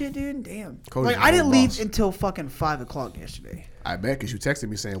boss and shit, dude. Damn. Cody's Like a I didn't real leave boss. until fucking 5 o'clock yesterday. I bet because you texted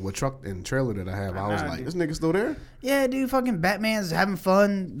me saying what truck and trailer did I have. I was know, like, dude. this nigga still there? Yeah, dude. Fucking Batman's having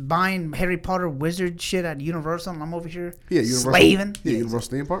fun buying Harry Potter wizard shit at Universal. And I'm over here slaving. Yeah,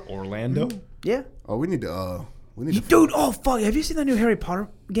 Universal theme park. Orlando. Yeah. Oh, we need to. Dude, oh fuck! Have you seen that new Harry Potter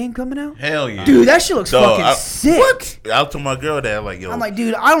game coming out? Hell yeah. Dude, that shit looks Dog, fucking I- sick. What? I told my girl that, like, yo. I'm like,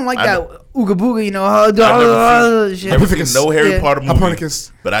 dude, I don't like I that ooga booga, you know. I've never shit. seen no Harry Yeah. Potter movie.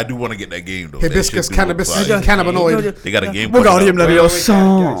 Hibiscus. But I I get that game, though. That Hibiscus, shit do look cannabis, fire. cannabinoid. They got a game We got coming him out. like- Wait, Yo, guys,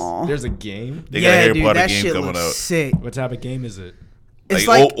 song. there's a game. They got a Yeah, Harry dude, Potter that game shit coming looks out. sick. What type of game is it? It's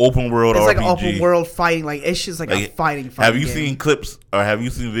like open world It's RPG. like an open world fighting. Like it's just like a fighting. Have you game. seen clips or have you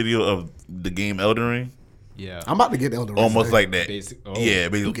seen video of the game Elden Ring? Yeah. I'm about to get Elden Ring. Almost like that. Yeah,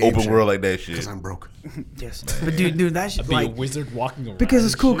 Game open shit. world like that shit. Because I'm broke. Yes, but dude, that shit Be a like wizard walking around. because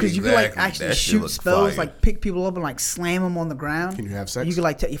it's cool because you can like Exactly. actually That shit shoot looks spells, fire. like pick people up and like slam them on the ground. Can you have sex? You can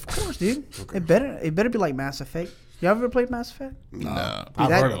like of course, dude. Okay. It better be like Mass Effect. You ever played Mass Effect? Nah. I've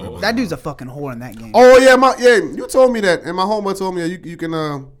Dude, heard of it. that dude's a fucking whore in that game. Oh yeah, you told me that, and my homeboy told me that you can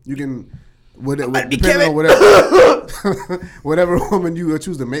be depending on whatever whatever woman you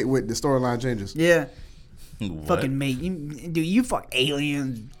choose to mate with, the storyline changes. Yeah, What? fucking mate. Dude, you fuck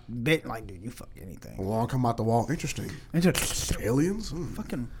aliens. Bit like, dude, you fuck anything. Along come out the wall. Interesting. Aliens.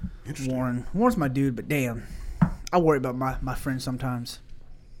 Fucking Interesting. Warren's my dude, but damn, I worry about my friends sometimes.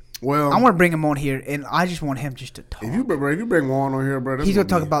 Well, I want to bring him on here, and I just want him just to talk. if you bring Warren on here, bro, that's He's gonna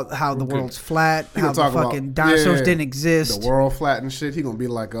talk be- about how the world's flat, He how gonna the talk fucking about- dinosaurs yeah, didn't exist. the world flat and shit. He gonna be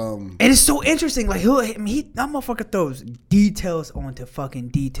like And it's so interesting. Like that motherfucker throws details onto fucking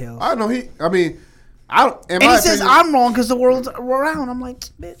details. I know he. I mean, And he says I'm wrong because the world's around. I'm like,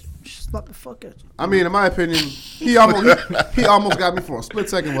 bitch, shut the fuck up. I mean, in my opinion, he almost got me for a split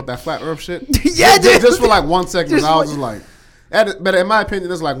second with that flat Earth shit. Yeah, dude. just for like 1 second. Just I was like- just like, but in my opinion,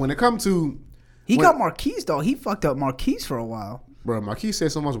 it's like when it comes to, He when- got Marquise though. He fucked up Marquise for a while. bro, Marquis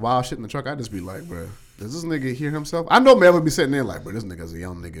said so much wild shit in the truck. I just be like, bro, does this nigga hear himself? I know man would be sitting there like, bro, this nigga's a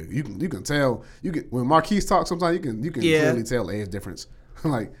young nigga. You can tell. When Marquis talks, sometimes you can Yeah. clearly tell the age difference.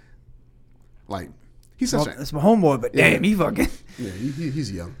 like he's such Well, a it's my homeboy, but Yeah. damn, he fucking. yeah.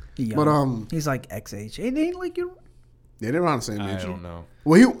 He's young. He young. But he's like XH. Ain't he like you? yeah, they're around the same I age. don't know.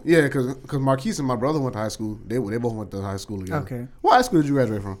 Well, because Marquise and my brother went to high school. They both went to high school together. Okay. What high school did you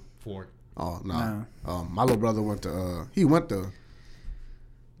graduate from? Ford. Oh no. My little brother went to. He went to.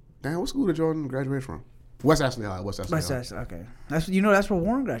 Damn, what school did Jordan graduate from? West Ashley High. West Ashley High. Okay. That's where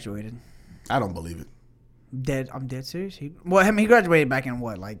Warren graduated. I don't believe it. I'm dead serious. He graduated back in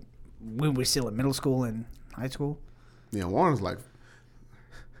what, like when we were still in middle school and high school. Yeah, Warren's like.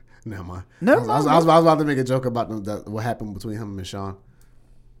 Never mind. Never I was mind. about to make a joke about what happened between him and Sean.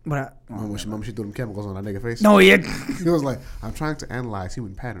 But When she threw them chemicals on that nigga face. no, yeah. He was like, I'm trying to analyze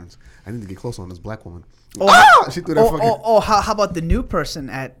human patterns. I need to get closer on this black woman. Oh, She threw that fucking. how about the new person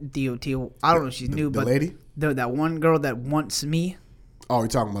at DOT? I don't know if she's new, the but lady? that one girl that wants me. Oh, you're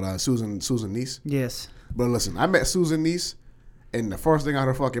talking about Susan Neese? Yes. But listen, I met Susan Neese, and the first thing out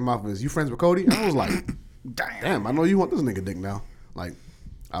her fucking mouth is, "You friends with Cody?" And I was like, "Damn, I know you want this nigga dick now." Like,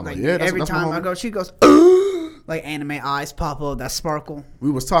 I'm like, "Yeah." Every that's time my I homie. go, she goes like anime eyes pop up, that sparkle.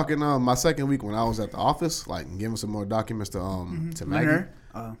 We was talking my second week when I was at the office, like giving some more documents to Maggie. Her?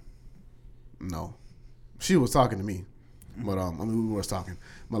 Oh. No, she was talking to me, but I mean we was talking,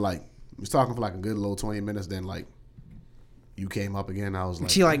 but like we was talking for like a good little 20 minutes. Then like you came up again. I was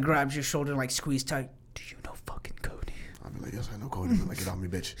like, She like grabs your shoulder and like squeeze tight. Do you know fucking Cody? I'd be like, yes, I know Cody. I'm like, get off me,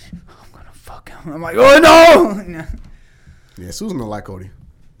 bitch. I'm gonna fuck him. I'm like, oh no. Yeah, Susan don't like Cody.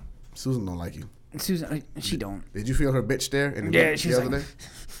 Susan don't like you. Susan, she don't. Did you feel her bitch stare in the, Yeah, the she's other like,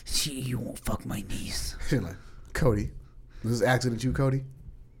 day? you won't fuck my niece. She's like, Cody, was this accident you, Cody?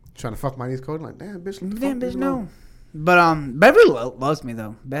 Trying to fuck my niece, Cody? Like, damn, bitch. Let the Damn, fuck bitch, this no. alone. But Beverly loves me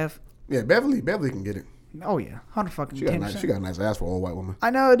though. Bev. Yeah, Beverly can get it. Oh yeah, 100 fucking. She got a 10%. nice, she got a nice ass for an old white woman. I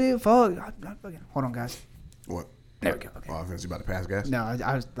know, dude. Fuck. I fucking, hold on, guys. What? There we go. Okay. Oh, I fancy about to pass gas. No,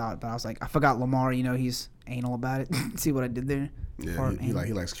 I was thought, but I was like, I forgot Lamar. You know, he's anal about it. See what I did there? Yeah, Part he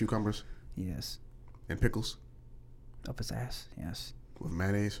anal. likes cucumbers Yes, and pickles up his ass. Yes. with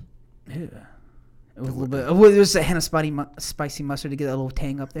mayonnaise. Yeah. It was a little bit. It was a hint of spicy mustard to get a little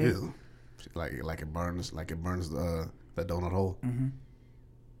tang up there. Ew. Like it burns the donut hole.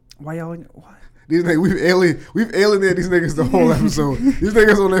 Why y'all? What? These niggas, we've alienated these niggas the whole episode. These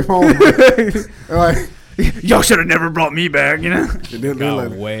niggas on their phone, bro. Like, Y'all should have never brought me back. You know. they're Got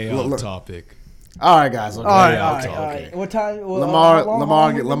like, way look, off look. topic. All right, guys. Okay. All right, Yeah, all okay, right, all okay. right. What time?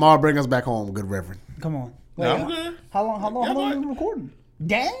 Lamar, bring us back home, good reverend. Come on. No, I'm good. How long? Yeah, How long but- are we recording?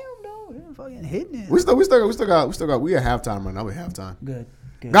 Damn, no, you're fucking hitting it. We still got. We at halftime right now. We halftime. Good.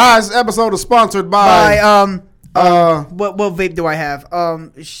 Guys, this episode is sponsored By by. what vape do I have?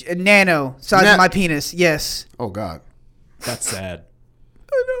 Nano size Na- of my penis. Yes. Oh God, That's sad.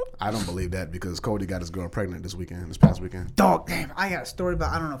 I don't believe that because Cody got his girl pregnant this past weekend. Dog, damn, I got a story, but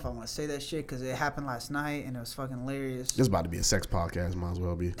I don't know if I want to say that shit because it happened last night and it was fucking hilarious. This is about to be a sex podcast. Might as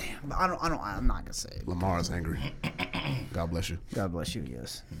well be. But I'm not gonna say it. Lamar is angry. God bless you. God bless you.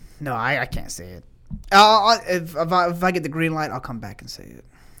 Yes. No, I can't say it. If I get the green light, I'll come back and say it.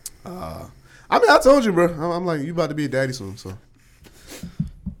 I mean, I told you, bro. I'm like, you about to be a daddy soon, so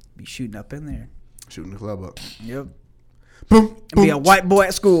Be shooting up in there. shooting the club up. Yep. Boom. And be a boom. white boy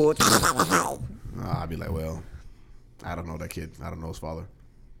at school. I'd be like, well, I don't know that kid. I don't know his father.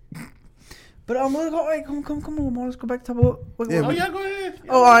 But all right, come on, let's go back to what. Yeah, Oh yeah, go ahead.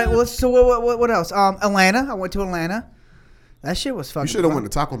 Oh, all right. Well, so what else? Atlanta. I went to Atlanta. That shit was fucking. You should have fun.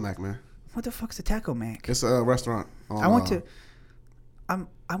 went to Taco Mac, man. What the fuck's a Taco Mac? It's a restaurant. On, I went to.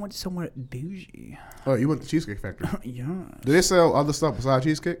 I went to somewhere bougie. Oh, you went to Cheesecake Factory. Yeah. Do they sell other stuff besides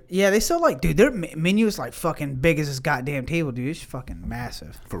cheesecake? Yeah, they sell like, dude, their menu is like fucking big as this goddamn table, dude. It's fucking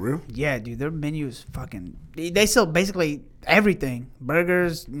massive. For real? Yeah, dude, their menu is fucking. They sell basically everything: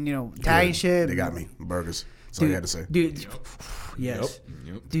 burgers, Italian shit. They got me. Burgers. That's all you had to say. Dude. Yes.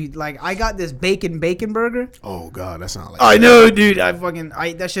 Yep. Dude, like I got this bacon burger. Oh, God. That sounds like. I know, dude. I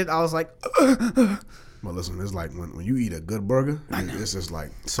ate that shit. I was like, Well, listen, it's like when you eat a good burger, it's just like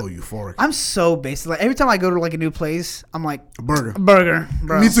so euphoric. I'm so basic. Like every time I go to like a new place, I'm like, A burger. burger,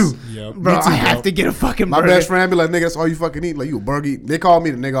 bro. Me too. Yep. Bro, Me too, I have bro. to get a fucking My burger. best friend be like, nigga, that's all you fucking eat. Like, you a burger eat. They call me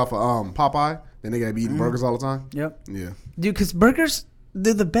the nigga off of Popeye. The nigga that be eating burgers all the time. Yep. Yeah. Dude, because burgers,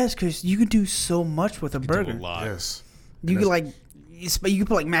 they're the best because you can do so much with a Do burger. a lot. Yes. You can like, you can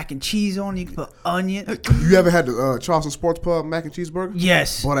put like mac and cheese on. You can put onion. You ever had the Charleston Sports Pub mac and cheese burger?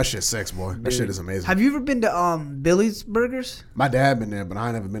 Yes. Boy, that shit's sex, boy. That shit is amazing. Have you ever been to Billy's Burgers? My dad been there, but I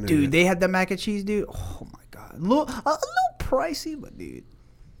ain't never been there. Dude, yet. they had that mac and cheese, dude. Oh my god, a little pricey, but dude,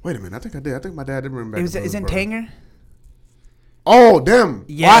 Wait a minute. I think I did. I think my dad did bring back. it was the it's in burger. Tanger. Oh, damn.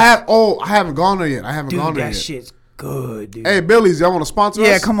 Yes. I haven't gone there yet. I haven't Dude, gone there that yet. shit's good, dude. Hey, Billy's, y'all want to sponsor us?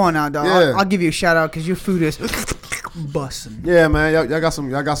 Yeah, come on now, dog. Yeah. I'll give you a shout out because your food is busting. Yeah, man. Y'all got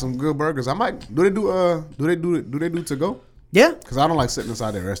some good burgers. I might. Do they do to go? Yeah. Because I don't like sitting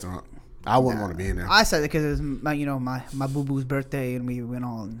inside their restaurant. I wouldn't want to be in there. I said it because it was my boo boo's birthday and we went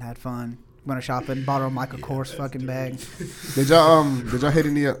all and had fun. Went shopping, bought her a Michael Kors fucking bag. Did y'all hit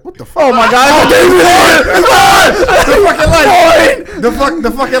any? What the fuck? Oh my god!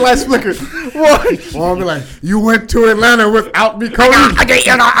 The fucking lights flickered. What? Well, I'll be like, you went to Atlanta without me, Cody.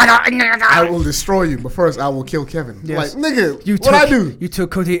 I will destroy you, but first I will kill Kevin. Yes. Like, nigga, what I do? You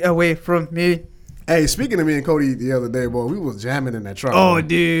took Cody away from me. Hey, speaking of me and Cody the other day, boy, we was jamming in that truck. Oh, boy.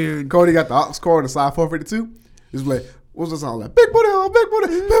 dude. Cody got the aux cord on the side 452. He was like, what's the song like? Big booty, big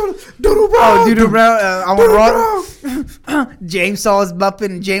booty, doodle brown. Oh, dude, bro. I Doodle want brown. rock. James saw us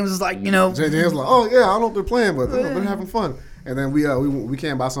bumping, and James was like, James was like, oh yeah, I don't know if they're playing, but they're having fun. And then we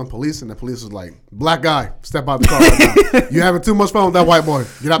came by some police, and the police was like, black guy, step out the car right now. You having too much fun with that white boy.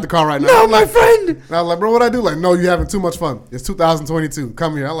 Get out the car right now. no, my friend. And I was like, bro, what I do? Like, no, you having too much fun. It's 2022.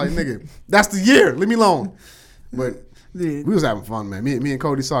 Come here. I'm like, nigga, that's the year. Leave me alone. But Dude. we was having fun, man. Me and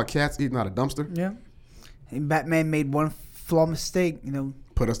Cody saw cats eating out of dumpster. Yeah. And Batman made one flaw mistake,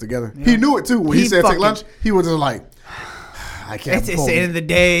 Put us together. Yeah. He knew it too. When he said take fucking- lunch, he was just like, I can't. It's pull the me. end of the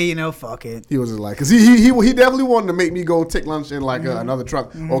day, fuck it. He was just like, cause he definitely wanted to make me go take lunch in like another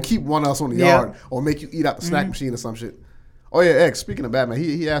truck or keep one else on the Yeah. yard or make you eat out the snack machine or some shit. Oh yeah, X. Speaking of Batman,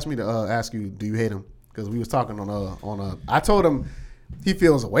 he asked me to ask you, do you hate him? Because we was talking on I told him he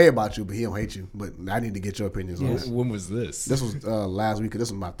feels a way about you, but he don't hate you. But I need to get your opinions on Yes. this. When was this? This was last week. This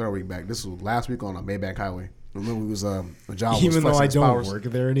was my third week back. This was last week on a Maybach Highway. Remember we was when John was Even though flexing I his don't powers. work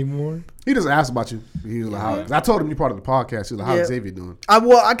there anymore. He just asked about you. He was like, how, 'cause I told him you're part of the podcast. He was like, how's Yeah. Xavier doing? I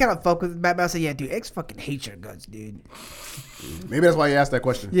kind of fuck with Batman. I said, yeah, dude, X fucking hates your guts, dude. Maybe that's why he asked that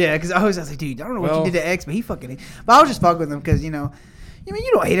question. Yeah, because I was like, dude, I don't know what Well- you did to X, but he fucking. But I was just fucking with him because you don't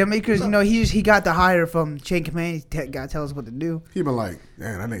hate him because he got the hire from Chain Command. He got to tell us what to do. He been like,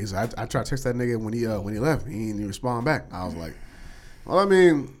 man, that nigga. I tried to text that nigga when he left. He didn't even respond back. I was like, well, I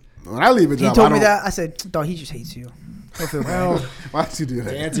mean, when I leave a He job, told me that. I said, dog, he just hates you. Don't feel Well, bad. Why'd you do to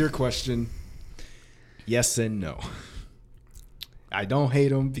that? answer your question, yes and no. I don't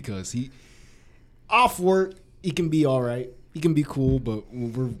hate him because he off work he can be all right. He can be cool, but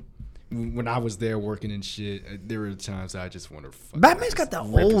when I was there working and shit, there were times I just want to. Batman's got that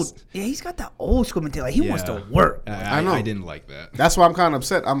old. Yeah, he's got that old school mentality. He wants to work. I know. I didn't like that. That's why I'm kind of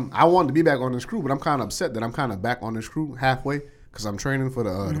upset. I wanted to be back on this crew, but I'm kind of upset that I'm kind of back on this crew halfway because I'm training for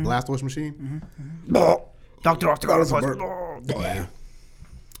the blast wash machine. Doctor, That's a burp. Yeah.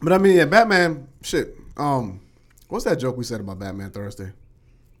 But I mean, yeah, Batman. Shit. What's that joke we said about Batman Thursday?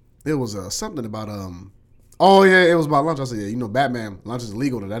 It was something about Oh yeah, it was about lunch. I said, yeah, Batman lunch is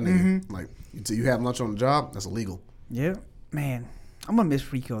illegal to that nigga. Like, until you have lunch on the job, that's illegal. Yeah, man. I'm gonna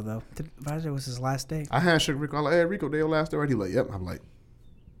miss Rico though. Friday was his last day. I handshake Rico. I'm like, hey Rico, day your last day, right? He like, yep. I'm like,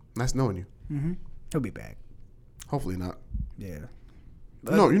 nice knowing you. He'll be back. Hopefully not. Yeah.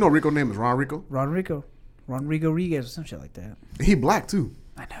 You know Rico's name is Ron Rico. Ron Rodriguez or some shit like that. He black too.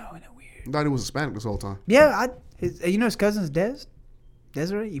 I know, weird. I thought he was Hispanic this whole time. Yeah, his cousin's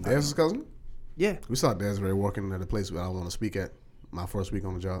Desiree. That's his cousin. Yeah. We saw Desiree working at a place that I want to speak at. My first week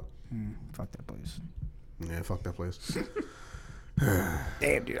on the job. Fuck that place. Yeah, fuck that place.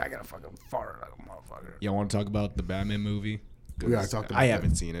 Damn, dude, I gotta fucking fart like a motherfucker. Y'all want to talk about the Batman movie? We already talked about I that.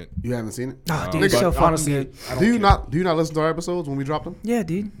 haven't seen it. You haven't seen it? Oh, dude, But it's so fucking honestly, good. I don't Do you care. not listen to our episodes when we drop them? Yeah,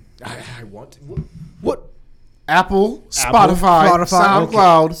 dude. I want to. What? Apple, Spotify,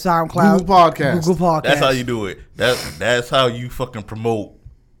 SoundCloud, SoundCloud, Google Podcasts. Google Podcasts. That's how you do it. That's how you fucking promote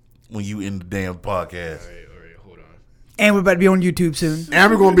when you in the damn podcast. All right, hold on. And we're about to be on YouTube soon, And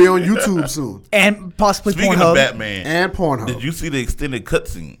we're going to be on YouTube soon. and possibly Speaking Pornhub. of Batman, And Pornhub. did you see the extended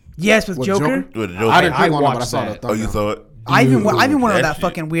cutscene Yes, with What, Joker. with the Joker? I didn't click on it, but I watched saw the that. Oh, you thumbnail. saw it? I even went on that that shit.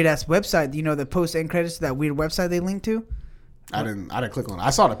 fucking weird ass website. You know, the post end credits to that weird website they linked to. I didn't click on it. I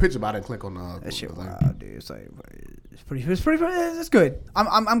saw the picture, but I didn't click on That shit, the thing. wow, dude. It's like it's pretty. It's good.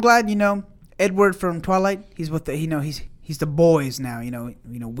 I'm glad. You know, Edward from Twilight. He's with the. You know, he's the boys now. You know,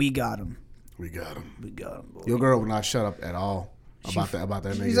 we got him. We got him. We got him. Boy. Your girl would not shut up at all about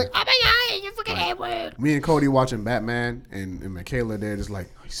that nigga. He's like, oh my god, you fucking Edward. Me and Cody watching Batman and Michaela there just like,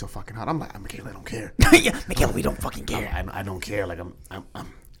 oh, he's so fucking hot. I'm like, Michaela, I don't care. Yeah, Michaela, we don't fucking care. I don't care. Like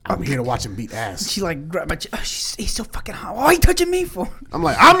I'm here to watch him beat ass. She like grabbed my. He's so fucking hot. Why are you touching me for? I'm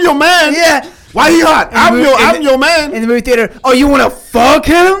like, I'm your man. Yeah. Why he hot? I'm your man. In the movie theater. Oh, you want to fuck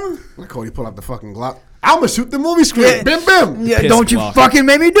him? Like Cody pull out the fucking Glock. I'ma shoot the movie screen. Yeah. Bim bim. Yeah, Piss don't you Glock. fucking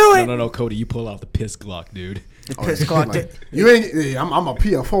make me do it. No, Cody, you pull out the piss Glock, dude. The piss clock. Like, you ain't. Yeah, I'm a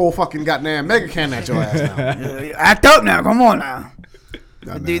pee a whole fucking goddamn mega can at your ass now. Act up now. Come on now.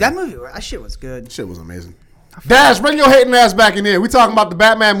 Goddamn. Dude, that movie, that shit was good. Shit was amazing. Dash, bring your hating ass back in here. We talking about the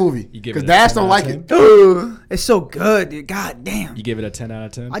Batman movie. You give Because it a Dash 10 don't out like of it. 10? Ugh, it's so good, dude. God damn. You give it a 10 out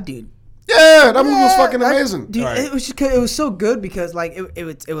of 10? I did. Yeah, that movie was fucking amazing. Dude, Alright. it was just 'cause it was so good because like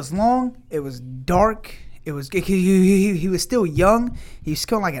it was long, it was dark, it was he was still young, he was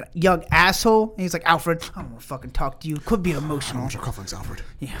still like a young asshole. And he's like, Alfred, I don't want to fucking talk to you. Quit being emotional. What's your cufflinks, Alfred?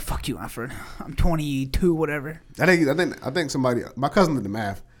 Yeah, fuck you, Alfred. I'm 22, whatever. I think somebody. My cousin did the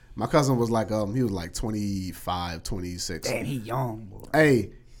math. My cousin was like he was like 25, 26. Damn, he young, boy. Hey,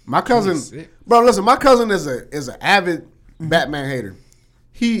 my cousin, 26. bro. Listen, my cousin is an avid Batman hater.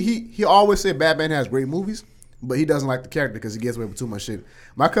 He always said Batman has great movies, but he doesn't like the character because he gets away with too much shit.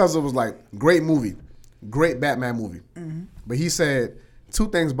 My cousin was like, great movie, great Batman movie, but he said two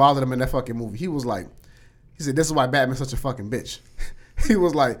things bothered him in that fucking movie. He said this is why Batman's such a fucking bitch. He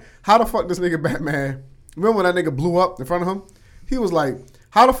was like, how the fuck this nigga Batman? Remember when that nigga blew up in front of him? He was like,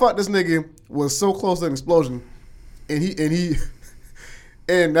 how the fuck this nigga was so close to an explosion, and he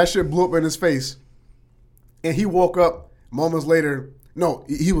and that shit blew up in his face, and he woke up moments later. No,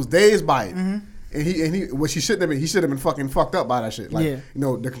 he was dazed by it, and he which he shouldn't have been. He should have been fucking fucked up by that shit. Like, Yeah. you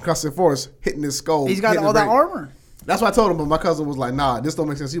know, the concussive force hitting his skull. He's got hitting all his that brain. armor. That's what I told him, but my cousin was like, nah, this don't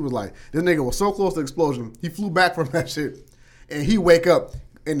make sense. He was like, this nigga was so close to explosion. He flew back from that shit, and he wake up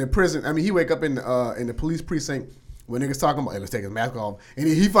in the prison. I mean, he wake up in the police precinct when niggas talking about, hey, let's take his mask off, and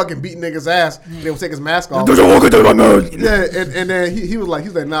he fucking beating niggas ass. They would take his mask off. Yeah, and then he was like,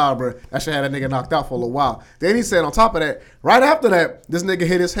 nah, bro, that shit had that nigga knocked out for a little while. Then he said, on top of that, right after that, this nigga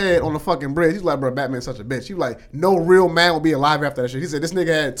hit his head on the fucking bridge. He's like, bro, Batman's such a bitch. He was like, no real man will be alive after that shit. He said this nigga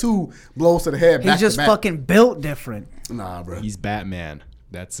had 2 blows to the head. He's back just to back. fucking built different. Nah, bro. He's Batman.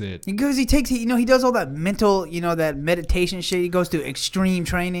 That's it. Because he does all that mental, that meditation shit. He goes to extreme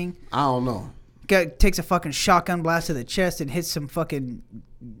training. I don't know. Takes a fucking shotgun blast to the chest and hits some fucking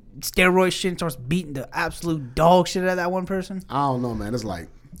steroid shit and starts beating the absolute dog shit out of that one person. I don't know, man. It's like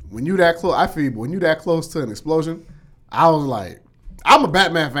when you that close. I feel you, but when you that close to an explosion, I was like, I'm a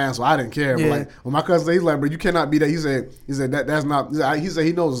Batman fan, so I didn't care. Yeah. But like when my cousin said, he's like, bro, you cannot be that. He said that's not. He said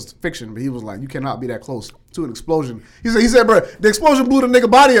he knows it's fiction, but he was like, you cannot be that close to an explosion. He said, bro, the explosion blew the nigga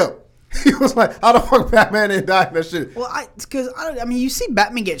body up. He was like, how the fuck Batman didn't die in that shit? Well, you see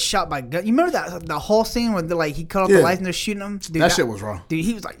Batman get shot by gun. You remember that the whole scene where he cut off the Yeah. lights and they're shooting him? Dude, That shit was raw. Dude,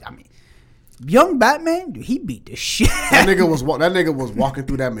 he was like, young Batman, dude, he beat the shit. That nigga was walking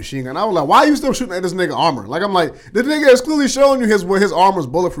through that machine gun. I was like, why are you still shooting at this nigga armor? Like, I'm like, this nigga is clearly showing you his armor's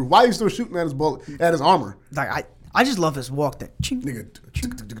bulletproof. Why are you still shooting at his armor? Like I just love his walk. That ching. Nigga,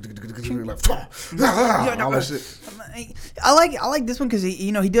 like, all that shit. I like this one because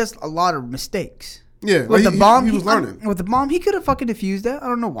he does a lot of mistakes. Yeah, With like the bomb, he was learning. With the bomb, he could have fucking defused that. I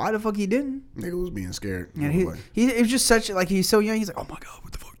don't know why the fuck he didn't. Nigga was being scared. And it was just such he's so young. He's like, oh my god,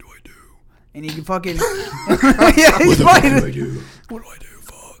 what the fuck do I do? And he can fucking yeah, he's fucking. What do I do?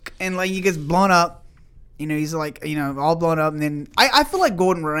 Fuck. And like he gets blown up. He's like, all blown up. And then I feel like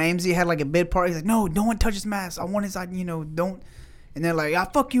Gordon Ramsay had like a bid part. He's like, no one touch his mask. I want his, don't. And they're like,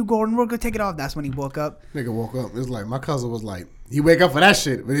 fuck you, Gordon. We're gonna take it off. That's when he woke up. Nigga woke up. It's like my cousin was like, he wake up for that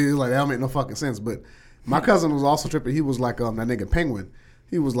shit, but he's like, that don't make no fucking sense. But my cousin was also tripping. He was like, that nigga Penguin.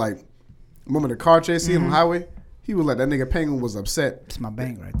 He was like, remember the car chase scene on the highway? He was like, that nigga Penguin was upset. It's my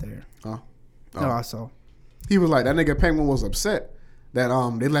bank right there. Huh? Oh, I saw. He was like, that nigga Penguin was upset that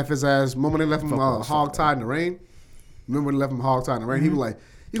they left his ass. Remember they left him hog-tied in the rain? Remember they left him hog-tied in the rain? He was like,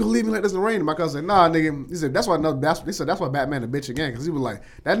 you gonna leave me like this in the rain? And my cousin said, nah, nigga. He said, that's why Batman a bitch again. Because he was like,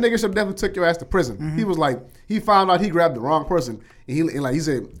 that nigga should definitely took your ass to prison. He was like, he found out he grabbed the wrong person. And he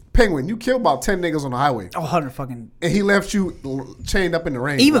said, Penguin, you killed about 10 niggas on the highway. Oh, 100 fucking. And he left you chained up in the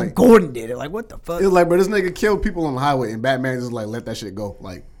rain. Even like, Gordon did it. Like, what the fuck? it was like, bro, this nigga killed people on the highway. And Batman just like, let that shit go.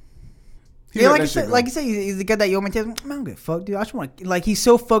 Like, yeah, like you said, he's got that yo mentality. Man, I don't give a fuck, dude. I just want to, like, he's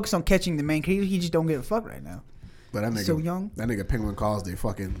so focused on catching the main character, he just don't give a fuck right now. But that nigga, so young. That nigga Penguin caused a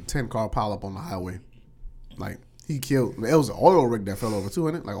fucking 10-car pileup on the highway. Like, he killed. It was an oil rig that fell over too,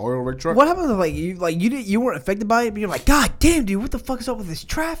 innit? Like, oil rig truck. What happened to, you weren't affected by it, but you're like, God damn, dude, what the fuck is up with this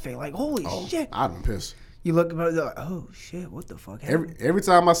traffic? Like, holy shit. I've been pissed. You look about it, like, oh shit, what the fuck happened? Every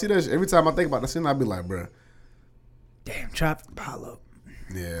time I see that shit, every time I think about the scene, I be like, bruh. Damn, traffic pileup.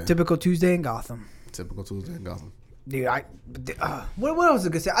 Yeah. Typical Tuesday in Gotham. Typical Tuesday in Gotham. Dude, what else was I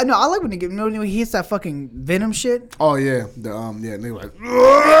gonna say? I know I like when he hits that fucking Venom shit. Oh yeah, nigga like,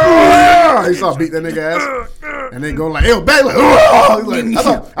 he saw beat that nigga ass, and then go like, ew, back like, he's like,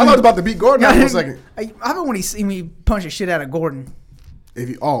 I thought he was about to beat Gordon for a second. I remember when he see me punch the shit out of Gordon. If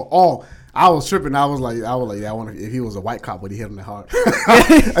he, I was tripping. I was like, yeah, I wonder if he was a white cop, would he hit him that hard?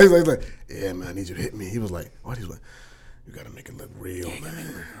 He's like, yeah, man, I need you to hit me. He was like, what? He's like, you gotta make it look real,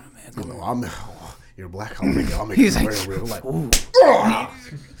 man. You're black. I'll make it real. Like, ooh.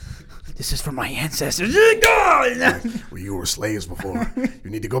 This is for my ancestors. Well, you were slaves before. You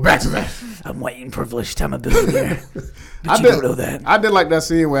need to go back to that. I'm white and privileged. I'm a billionaire. But you don't know that. I did like that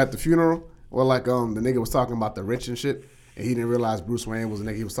scene where at the funeral, where like the nigga was talking about the rich and shit, and he didn't realize Bruce Wayne was the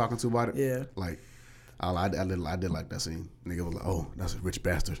nigga he was talking to about it. Yeah. Like, I did like that scene. Nigga was like, oh, that's a rich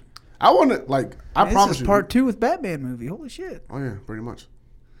bastard. I want to like. I promise this is you. part 2 with Batman movie. Holy shit. Oh yeah, pretty much.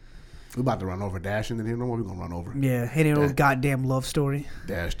 We about to run over Dash and then here no more. We gonna run over. Yeah, hitting a goddamn love story.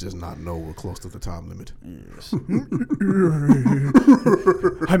 Dash does not know we're close to the time limit. Yes.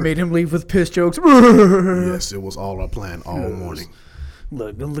 I made him leave with piss jokes. Yes, it was all our plan all morning.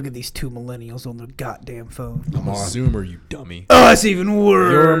 Look at these 2 millennials on their goddamn phone. I'm a Zoomer, you dummy. Oh, that's even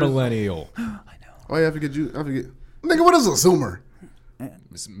worse. You're a millennial. I know. Oh yeah, I forget. Nigga, what is a Zoomer?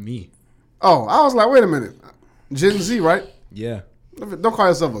 It's me. Oh, I was like, wait a minute. Gen Z, right? Yeah. Don't call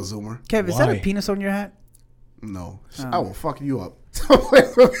yourself a Zoomer. Kev, is that a Why? penis on your hat? No. I will fuck you up.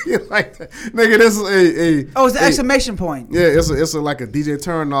 like that. Nigga, this is a Oh, it's the exclamation point. Yeah, it's like a DJ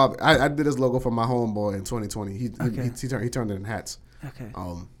turn knob. I did this logo for my homeboy in 2020. He turned it in hats. Okay.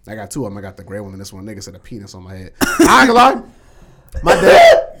 I got 2 of them. I got the gray one and this one. Nigga said a penis on my head. I ain't gonna lie. My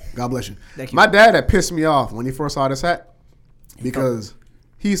dad, God bless you. Thank you. My dad had pissed me off when he first saw this hat because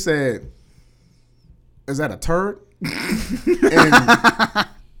he said, "Is that a turd?" And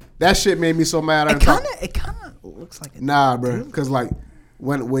that shit made me so mad. It kind of looks like it. Nah, bro. Because like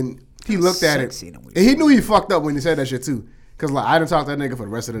when he looked at it, Sexy in a weird and he knew he fucked up when he said that shit too. Because like I didn't talk to that nigga for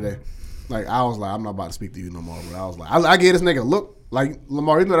the rest of the day. Like I was like, I'm not about to speak to you no more. But I was like, I gave this nigga a look like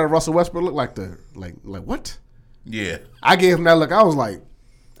Lamar. You know that Russell Westbrook look like like what? Yeah. I gave him that look. I was like,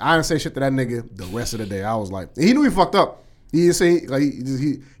 I didn't say shit to that nigga the rest of the day. I was like, he knew he fucked up. He didn't say like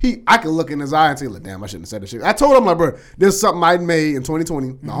he. I could look in his eye and say, like, damn, I shouldn't have said that shit. I told him like, bro, this is something I made in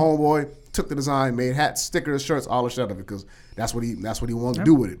 2020. My homeboy took the design, made hats, stickers, shirts, all the shit of it because that's what he wanted to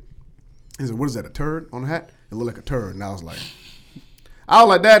do with it. He said, what is that? A turd on the hat? It looked like a turd, and I was like,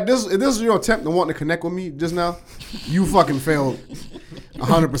 Dad, this is your attempt to want to connect with me just now. You fucking failed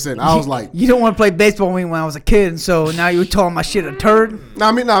 100%. I was like, you don't want to play baseball with me when I was a kid, so now you calling my shit a turd? me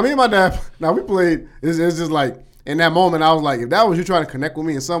and my dad. Now we played. It's just like. In that moment, I was like, if that was you trying to connect with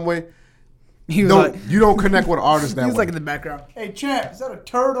me in some way, you don't connect with an artist that way. He was like in the background. Hey, champ, is that a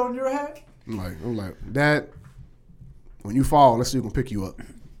turd on your hat? I'm like, Dad, when you fall, let's see who can pick you up.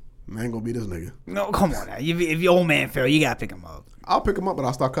 I ain't gonna be this nigga. No, come on now. If your old man fell, you gotta pick him up. I'll pick him up, but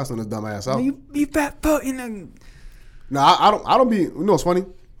I'll start cussing his dumb ass out. You fat fuck. No, I don't be. You know what's funny?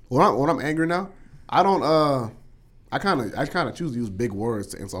 When I'm angry now, I don't. I kind of choose to use big words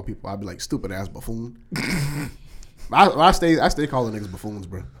to insult people. I'd be like, stupid ass buffoon. I stay calling niggas buffoons,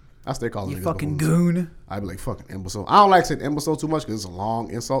 bro. I stay calling niggas fucking buffoons. goon. I'd be like, fucking imbecile. I don't like saying imbecile too much because it's a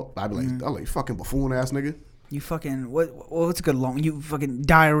long insult. But I'd be like, I'm like, fucking buffoon ass nigga. You fucking what's a good long? You fucking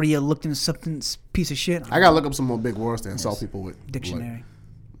diarrhea looked into something piece of shit. I gotta look up some more big words to insult people with. Dictionary.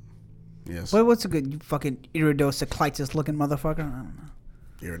 Like, yes. What's a good? You fucking iridocyclitis looking motherfucker. I don't know.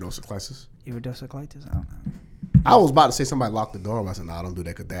 Iridocyclitis. Iridocyclitis. I don't know. I was about to say somebody locked the door, but I said, "Nah, don't do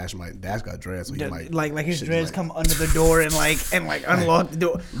that." Cause Dash got dreads, so he might like his shit, dreads like- come under the door and unlock the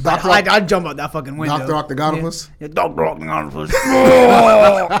door. I'd jump out that fucking window. Dr. Octagonopus. Yeah, Dr. Octagonopus.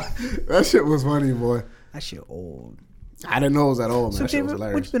 That shit was funny, boy. That shit old. I didn't know it was that old, man. So, That shit was David, what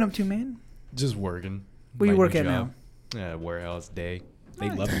hilarious. you been up to, man? Just working. Where you My work new at job. Warehouse day. They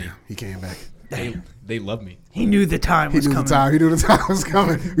love me. He came back. They love me. He knew the time He was knew coming. the time. He knew the time was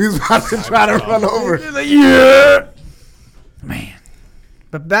coming. He was about to try to run over. He's like, yeah, man.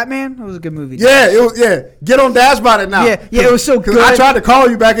 But Batman, it was a good movie. Yeah, it was. Yeah, get on Dash about it now. Yeah, it was so Because good. I tried to call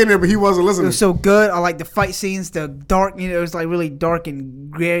you back in there, but he wasn't It listening. was so good. I like the fight scenes, the dark. You know, it was like really dark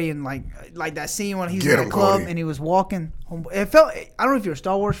and gray, and like that scene when he's Get in him, the club Cody. and he was walking. It felt. I don't know if you're a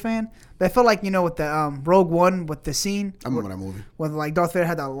Star Wars fan, but it felt like with the Rogue One with the scene. I remember that movie. When like Darth Vader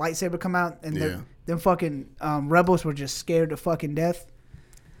had that lightsaber come out, and Yeah. them fucking rebels were just scared to fucking death.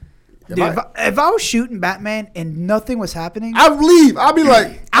 If Dude, I- if I was shooting Batman and nothing was happening, I'd leave. I'd be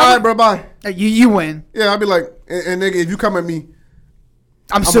like, all right, bro, bye. you win. Yeah, I'd be like, and nigga, if you come at me,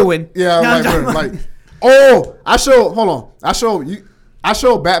 I'm suing. yeah, No, like, no. bro, like, oh, I showed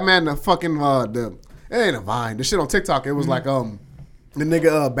Batman the fucking it ain't a Vine. The shit on TikTok. It was like the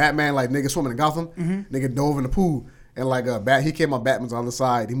nigga Batman like nigga swimming in Gotham. Nigga dove in the pool and like he came on Batman's on the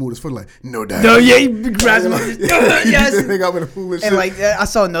side. He moved his foot like no doubt. No, yeah, he grabs him. He beat Yes. the nigga up in the pool and shit. And like I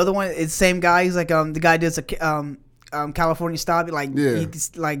saw another one. It's the same guy. He's like the guy does a California stop. Like he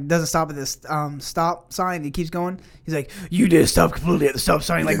like doesn't stop at this stop sign. He keeps going. He's like, you did stop completely at the stop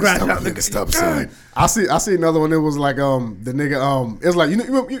sign. Like grabs him out the stop sign. I see another one. It was like the nigga it's like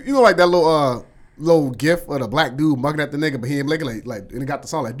you know like that little gif of the black dude mugging at the nigga, but he ain't blinking like and he got the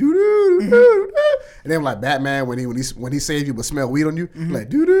song like doo doo doo doo, and then like Batman when he saved you but smell weed on you like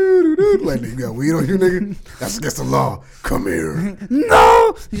doo doo doo doo like you got weed on you nigga, that's against the law. Come here.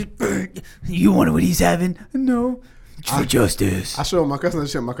 No, you wonder what he's having? No, for justice. I showed my cousin that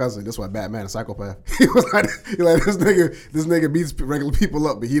shit. My cousin, that's why Batman a psychopath. He was like this nigga beats regular people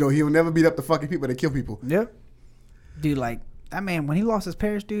up, but he'll never beat up the fucking people that kill people. Yep, dude, like that man when he lost his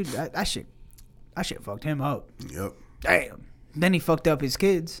parents, dude, that shit fucked him up. Yep. Damn. Then he fucked up his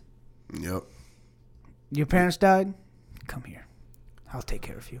kids. Yep. Your parents died. Come here, I'll take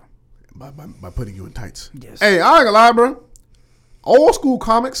care of you. By putting you in tights. Yes. Hey, I ain't gonna lie, bro. Old school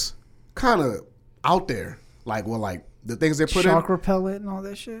comics kind of out there. Like the things they put Shark in. repellent and all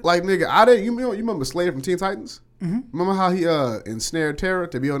that shit. Like nigga, I didn't. You remember Slade from Teen Titans? Mm-hmm. Remember how he ensnared Terra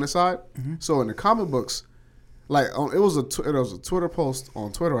to be on his side? Mm-hmm. So in the comic books, like it was a Twitter post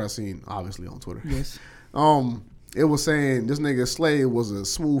on Twitter I seen, obviously on Twitter. Yes. It was saying this nigga Slade was a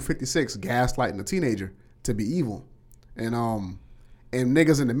smooth 56 gaslighting a teenager to be evil, and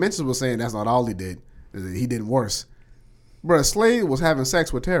niggas in the mentions was saying that's not all he did. He did worse. Bruh, Slade was having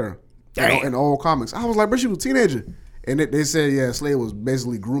sex with Terra in the old comics. I was like, bro, she was a teenager. And they said, yeah, Slade was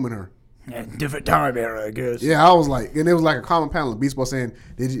basically grooming her. Yeah, different time era, I guess. Yeah, I was like, and it was like a common panel of Beast Boy saying,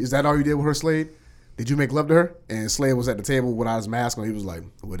 is that all you did with her, Slade? Did you make love to her? And Slade was at the table without his mask on. He was like,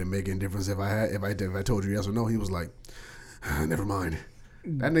 would it make any difference if I told you yes or no? He was like, never mind.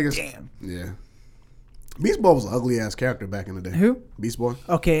 That nigga's Damn. Yeah. Beast Boy was an ugly ass character back in the day. Who? Beast Boy.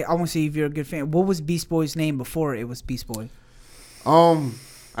 Okay, I want to see if you're a good fan. What was Beast Boy's name before it was Beast Boy?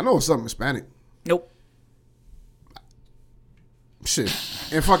 I know it's something Hispanic. Nope. Shit.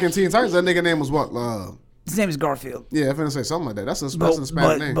 In fucking Teen Titans, that nigga name was what? His name is Garfield. Yeah, I'm finna say something like that. That's a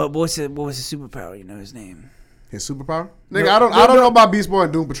Hispanic name. But what was his superpower? You know his name. His superpower? Nigga, I don't know about Beast Boy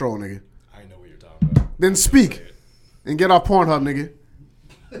and Doom Patrol, nigga. I know what you're talking about. Then speak and get off Pornhub, nigga.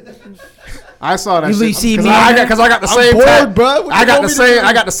 I saw that You shit. see Cause me I on got, there? the same bored, tab. bro. What I you got want the me to same. do?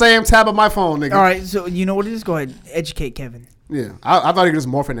 I got the same tab on my phone, nigga. All right, so you know what it is? Go ahead, educate Kevin. Yeah, I thought he could just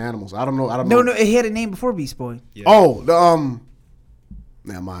morph into animals. I don't know. No, he had a name before Beast Boy. Yeah. Oh,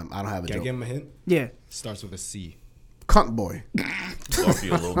 never mind. I don't have a Can I joke. give him a hint? Yeah, Starts with a C. Cunt boy.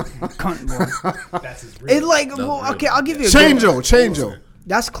 Garfield. cunt boy. That's his real. It like That's well, real. okay, I'll give you a Change-o.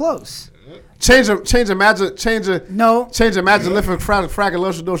 That's close. Change imagine No,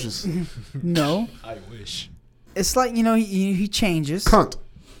 fragilocious. no. I wish. It's like he changes. Cunt.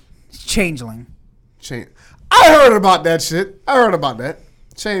 Changeling. Change. I heard about that shit. I heard about that.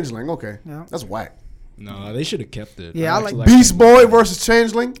 Changeling. Okay. Yeah. That's whack. No, they should have kept it. Yeah, I actually like Beast Boy versus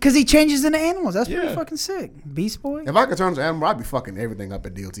Changeling. Because he changes into animals. That's pretty Yeah. fucking sick. Beast Boy. If I could turn into an animal, I'd be fucking everything up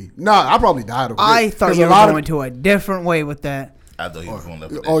at DLT. Nah, I probably died. I thought you were going to a different way with that. I thought he was going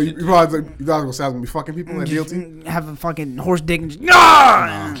up. with that Oh, you shit, too. probably you thought I was gonna be fucking people at DLT? Have a fucking horse dick and just,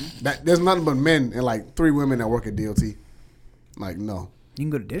 nah! There's nothing but men and like 3 women that work at DLT. Like no, You can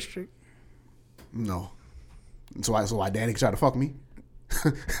go to district. no. So why Danny tried to fuck me?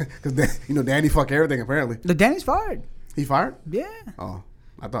 Because Danny fuck everything apparently. The Danny's fired. He fired? Yeah. Oh,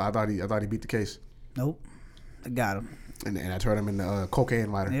 I thought he beat the case, Nope. I got him. and I turned him into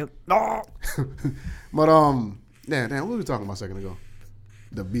cocaine lighter. Yep. Oh. But damn, what were we talking about a second ago?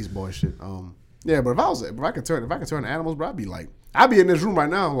 The Beast Boy shit. Yeah, but if I could turn animals, bro, I'd be in this room right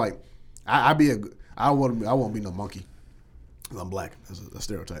now, like I won't be no monkey. 'Cause I'm black. That's a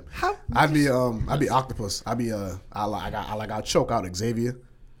stereotype. How? I'd be octopus. I'll choke out Xavier.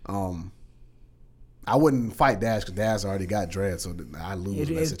 I wouldn't fight Dash because Dash already got dread, so I lose.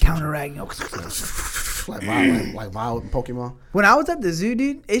 It's counteract. like Violet in Pokemon. When I was at the zoo,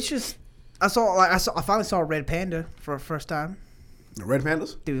 dude, it's just I finally saw a red panda for the first time. The red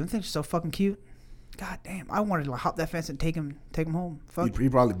pandas. Dude, them things are so fucking cute. God damn, I wanted to hop that fence and take him home. Fuck, He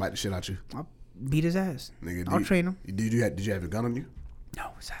probably bite the shit out you. I'll beat his ass. Nigga, I'll train him. Did you have your gun on you?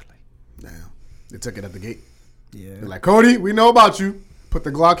 No, sadly. Damn. They took it at the gate. Yeah. They're like, Cody, we know about you. Put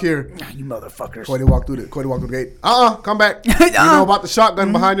the Glock here. Ah, you motherfuckers. Cody walked through the gate. Come back. You know about the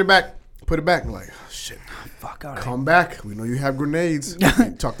shotgun behind your back. Put it back. I'm like, oh, shit. Fuck, all right. Come back. We know you have grenades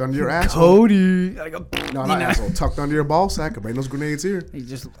tucked under your asshole. Cody. I go, No, not asshole. Tucked under your ball sack. Bring those grenades here. You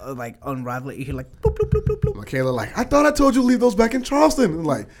just like unravel it. You hear like boop, bloop, bloop, bloop, bloop. Michaela like, I thought I told you to leave those back in Charleston. I'm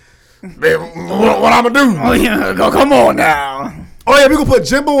like, man, what I'm going to do? Oh yeah, go, come on now. Oh, yeah, we going to put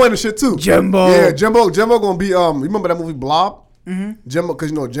Jimbo in the shit, too. Jimbo. Yeah, Jimbo going to be, remember that movie Blob? Mm-hmm. Jimbo,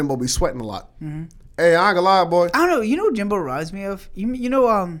 because Jimbo be sweating a lot. Mm-hmm. Hey, I ain't gonna lie, boy. I don't know. You know what Jimbo reminds me of? You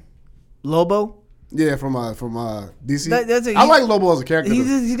know Lobo? Yeah, from DC. I like Lobo as a character.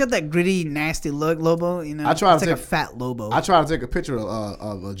 He's got that gritty, nasty look, Lobo. You know, I try to it's like take a fat Lobo. I tried to take a picture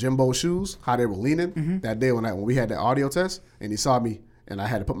of Jimbo's shoes, how they were leaning that day when we had that audio test, and he saw me, and I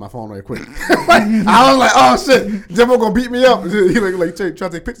had to put my phone away quick. I was like, oh shit, Jimbo gonna beat me up. He like try to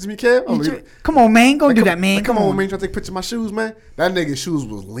take pictures of me, Kev. Come on, man, go do that, man. Come on, man, try to take pictures of my shoes, man. That nigga's shoes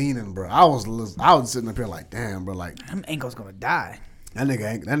was leaning, bro. I was sitting up here like, damn, bro, like them ankles gonna die. that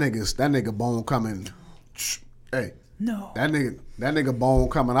nigga bone coming. Hey, No. that nigga bone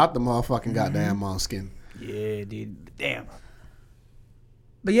coming out the motherfucking goddamn skin. Yeah, dude. Damn.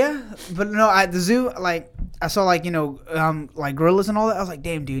 But yeah, no, at the zoo, like I saw like like gorillas and all that. I was like,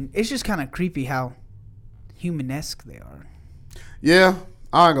 damn, dude, it's just kind of creepy how humanesque they are. Yeah,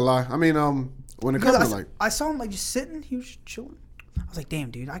 I ain't gonna lie. I mean, when it comes to like, I saw him like just sitting, he was just chilling. I was like, damn,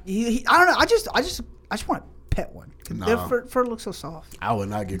 dude, I don't know, I just want to pet one. Nah. Their fur looks so soft. I would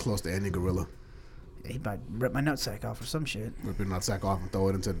not get close to any gorilla. He might rip my nutsack off or some shit. Rip your nutsack off and throw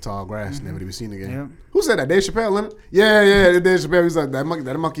it into the tall grass, never to be seen again. Yeah. Who said that? Dave Chappelle, isn't it? Yeah, Dave Chappelle. He's like that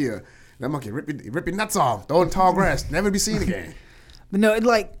monkey rip your nuts off, throw it in tall grass, never to be seen again. But no,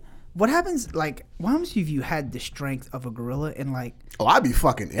 what happens if you had the strength of a gorilla and like I'd be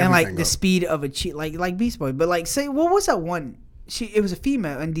fucking everything and like the up. speed of a cheat like Beast Boy, but like say what was that one? It was a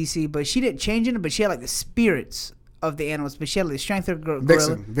female in DC, but she didn't change it, but she had like the spirits of the animals, but she had like the strength of a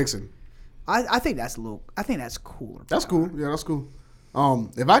gorilla. Vixen. I think that's cooler. That's cool. Yeah, that's cool.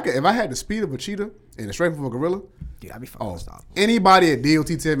 If I had the speed of a cheetah and the strength of a gorilla, Dude, I'd be fucking stop. anybody at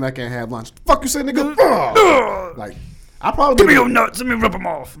DOT tell me I can't have lunch. Fuck you, say nigga. Like I probably Give me your nuts. Let me rip them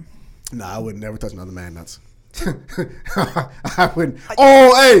off. Nah, I would never touch another man's nuts. I wouldn't.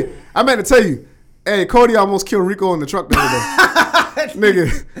 Oh, hey, I meant to tell you. Hey, Cody almost killed Rico in the truck the other day.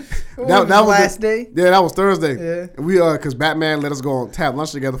 Nigga. That was last day? Yeah, that was Thursday. Yeah. We cause Batman let us go and have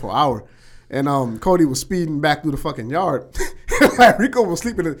lunch together for an hour. And Cody was speeding back through the fucking yard. Like Rico was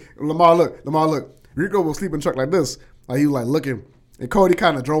sleeping Lamar look. Rico was sleeping in the truck like this. Like he was like looking. And Cody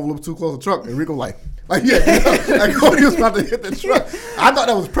kind of drove a little too close to the truck. And Rico like Cody was about to hit the truck. I thought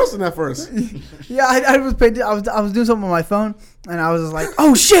that was Preston at first. Yeah, I was doing something on my phone, and I was just like,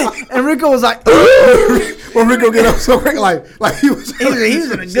 "Oh shit!" And Rico was like, When Rico get up so quick, like he was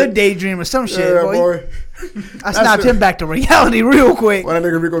in a good daydream or some shit, yeah, boy. I snapped him back to reality real quick. When that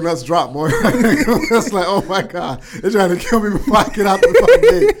nigga Rico nuts dropped, boy. That's like, oh my god, they're trying to kill me before I get out the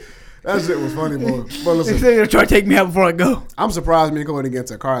fucking gate. That shit was funny, boy. But listen, They're trying to take me out before I go. I'm surprised me and Cody didn't get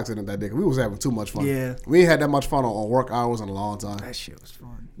into a car accident that day. 'Cause we was having too much fun. Yeah. We ain't had that much fun on work hours in a long time. That shit was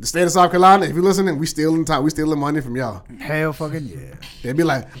fun. The state of South Carolina, if you're listening, we stealing time. We stealing money from y'all. Hell fucking yeah. They'd be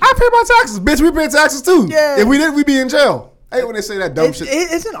like, I pay my taxes, bitch. We pay taxes too. Yeah. If we didn't, we'd be in jail. Hey, when they say that dumb shit.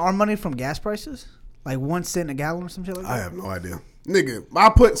 Isn't our money from gas prices? Like 1 cent a gallon or some shit like that? I have no idea. Nigga, I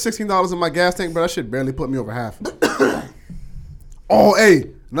put $16 in my gas tank, but that shit barely put me over half. Oh, hey,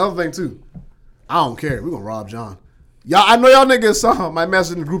 another thing too. I don't care. We're gonna rob John. Y'all, I know y'all niggas saw my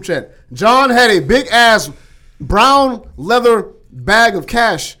message in the group chat. John had a big ass brown leather bag of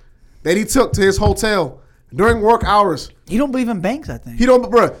cash that he took to his hotel during work hours. You don't believe in banks, I think. He don't,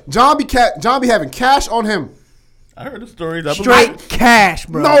 bro. John be having cash on him I heard the stories. I believe Straight it. cash,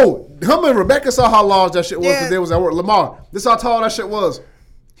 bro. No, him and Rebecca saw how large that shit was Yeah. because they was at work. Lamar, this how tall that shit was.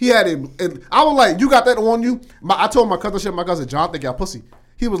 He had it, and I was like, "You got that on you?" I told my cousin, John think y'all pussy.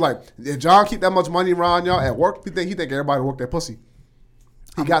 He was like, "If John keep that much money around y'all at work, he think everybody work that pussy.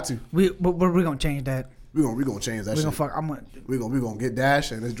 He got to. We're gonna change that. We gonna change that We're shit. gonna fuck. I'm gonna We gonna get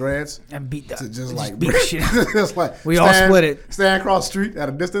Dash and his dreads and beat that. to just like beat the shit. just like We all split it. Stand across the street at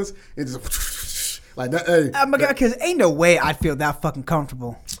a distance and just like that. Hey, Oh my god, because ain't no way I'd feel that fucking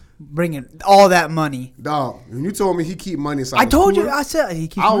comfortable bringing all that money. dog. When you told me he keep money inside, I his told you. cooler, I said he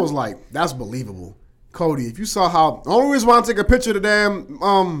keeps. I was like, that's believable, Cody. If you saw how the only reason why I take a picture of the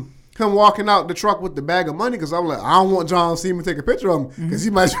damn him walking out the truck with the bag of money because I was like, I don't want John to see me take a picture of him because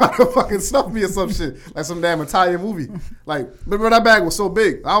he might try to fucking stuff me or some shit like some damn Italian movie. Like, but that bag was so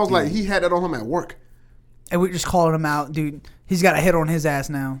big, I was like, he had that on him at work. And we're just calling him out, dude. He's got a hit on his ass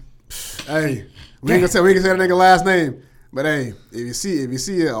now. Hey, we ain't gonna say that nigga last name, but hey, if you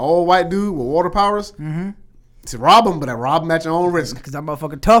see an old white dude with water powers, to rob him, but rob him at your own risk. Because I'm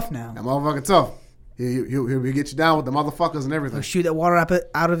motherfucking tough now. That motherfucker tough. He'll get you down with the motherfuckers and everything. He'll shoot that water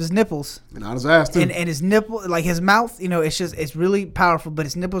out of his nipples. And out his ass too. And his nipple, like his mouth, it's really powerful, but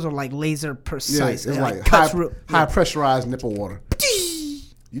his nipples are like laser precise. it's It, like cuts high pressurized nipple water.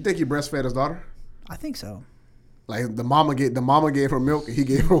 You think he breastfed his daughter? I think so. Like the mama gave her milk and he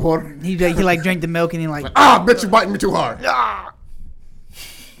gave her water. He like drank the milk and he like I bet you biting me too hard.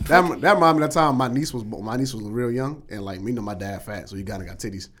 That reminded me that time my niece was real young and like me know my dad fat, so he kinda got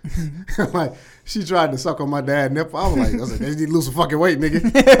titties. Like she tried to suck on my dad's nipple. I was like, they need to lose some fucking weight, nigga.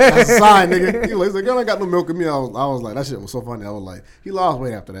 That's a sign, nigga. He was like, girl, I got no milk in me. I was like, that shit was so funny. I was like, he lost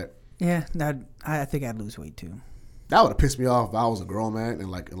weight after that. yeah. I think I'd lose weight too. That would have pissed me off if I was a grown man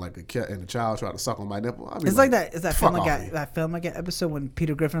and a child tried to suck on my nipple. I'd be It's like that. Is that fuck Family off Guy? me. That Family Guy episode when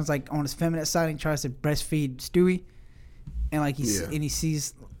Peter Griffin's like on his feminine side and he tries to breastfeed Stewie, and like he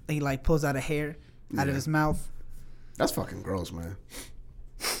sees he like pulls out a hair out of his mouth. That's fucking gross, man.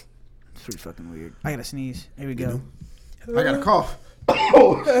 It's pretty fucking weird. I gotta sneeze. Here we go. I got a cough.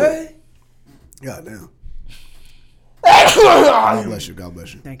 God damn. God bless you. God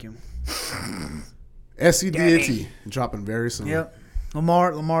bless you. Thank you. SCDAT dropping very soon. Yep.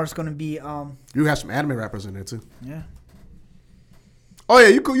 Lamar's gonna be You have some anime rappers in there too. yeah. Oh yeah,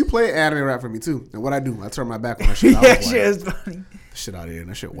 you play anime rap for me too. And what I do, I turn my back on that shit. I Yeah, was shit like, is funny. shit out of here.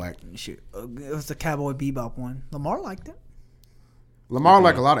 That shit whack. Shit, it was the Cowboy Bebop one. Lamar liked it. Lamar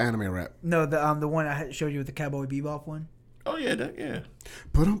like a lot of anime rap. No, the one I showed you with the Cowboy Bebop one. Oh yeah, yeah.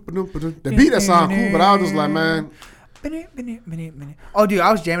 The beat that sound cool, but I was just like, man, Oh, dude,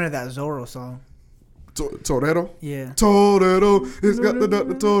 I was jamming to that Zorro song. Tornado. Yeah. Tornado, it's got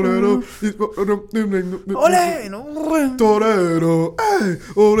the tornado. It's got Ole! tornado. Hey,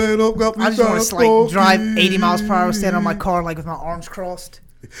 Tornado got me I just want to like drive 80 miles per hour, stand on my car like with my arms crossed.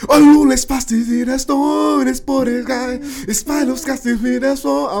 Oh, let's pass the storm. It's for this guy. It's my little that's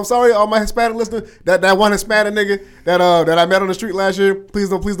all. I'm sorry, all my Hispanic listeners. That one Hispanic nigga that I met on the street last year. Please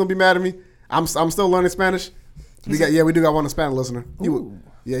don't be mad at me. I'm still learning Spanish. We do got one Hispanic listener.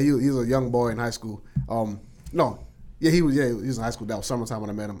 He's a young boy in high school. He was in high school. That was summertime when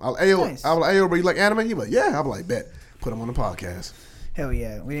I met him. I was like, "Ayo, bro, you like anime?" He was like, "Yeah." I was like, "Bet." Put him on the podcast. Hell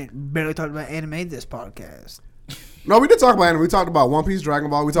yeah. We didn't barely talk about anime this podcast. No, we did talk about anime. We talked about One Piece, Dragon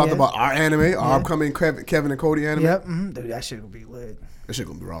Ball. We talked Yeah. about our anime, our upcoming Kevin and Cody anime. Yep. Dude, that shit will be lit. That shit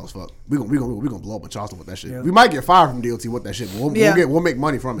gonna be raw as fuck. We gonna blow up a Charleston with that shit. Yep. We might get fired from DLT with that shit. But we'll make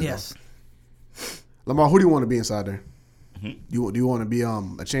money from it. Yes. Though. Lamar, who do you want to be inside there? Do you want to be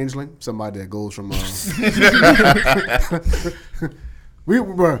a changeling? Somebody that goes from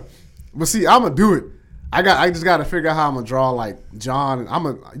but see, I'm gonna do it. I just gotta figure out how I'm gonna draw like John.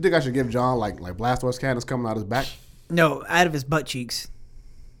 You think I should give John like Blastoise cannons coming out his back, No, out of his butt cheeks.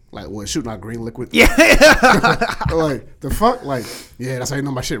 like what shooting out green liquid? Yeah. Like the fuck, like yeah, that's how you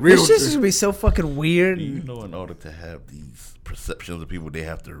know my shit real. It's just gonna be so fucking weird. You know, in order to have these perceptions of people, they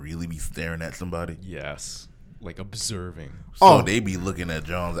have to really be staring at somebody. Yes. Like observing. So they be looking at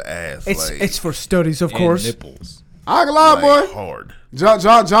John's ass It's for studies, of And course. nipples. I ain't gonna lie, boy. hard.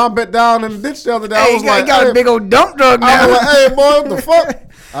 John bent down in the ditch the other day. I Hey, was he got, like, he got hey, a big old dump drug I now. was like, hey, boy, what the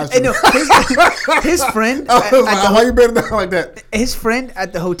fuck? Hey, no, his friend, I was like, why you bending down like that? his friend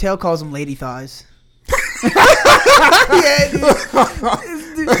at the hotel calls him lady thighs. Yeah, dude.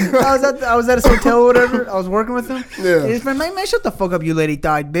 I was at his hotel or whatever. I was working with him. Yeah. And his friend, man, shut the fuck up, you lady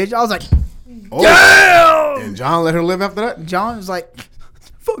thighed bitch. I was like, Oh. damn. And John let her live after that? John was like,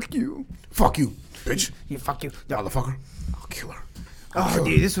 fuck you. Fuck you, bitch. Yeah, fuck you. Motherfucker. I'll kill her. Oh, kill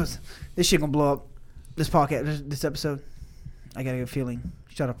dude, this shit gonna blow up. This podcast, this episode. I got a good feeling.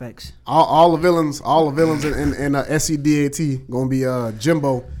 Shut up, X. All the villains in SCDAT gonna be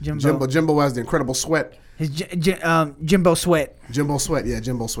Jimbo. Jimbo has the Incredible Sweat. His Jimbo Sweat. Jimbo Sweat.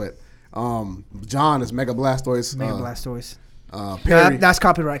 John is Mega Blastoise. Mega Blastoise. Perry. That's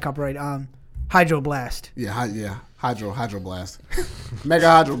copyright. Hydro Blast. Hydro Blast. Mega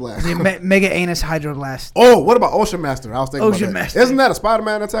Hydro Blast. Mega Anus Hydro Blast. Oh, what about Ocean Master? I was thinking Ocean about that. Master. Isn't that a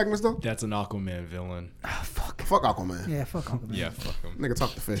Spider-Man antagonist though? That's an Aquaman villain. Oh, fuck. Fuck Aquaman. Yeah, fuck Aquaman. Yeah, fuck him. Nigga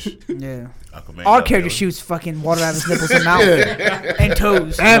talk to fish. Yeah. Aquaman Our got character villain. shoots fucking water out of his nipples and mouth and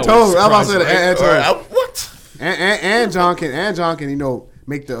toes. And toes. I was about to say that. And toes. What? And John can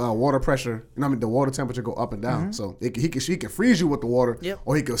make the water pressure, the water temperature go up and down. So he can freeze you with the water,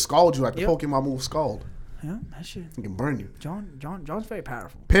 or he can scald you like the Pokemon move Scald. Yeah, that shit. He can burn you. John's very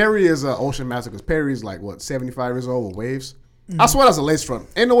powerful. Perry is Ocean Master because Perry's like 75 years old with waves. I swear that's a lace front.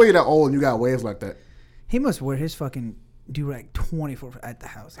 Ain't no way you're that old and you got waves like that. He must wear his fucking do-rag 24 at the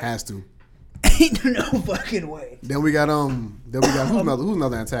house. Has to. Ain't no fucking way. Then we got who's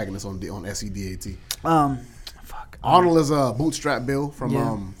another antagonist on SCDAT? Fuck. Arnold is Bootstrap Bill from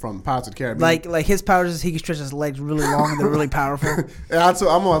Pirates of the Caribbean. Like his powers is he can stretch his legs really long and they're really powerful. Yeah, I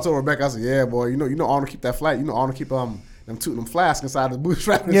told Rebecca, I said, yeah, boy, you know Arnold keep that flat. You know Arnold keep them flasks inside the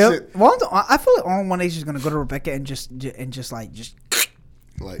bootstrap and shit. Well, I feel like Arnold one day is just gonna go to Rebecca and just like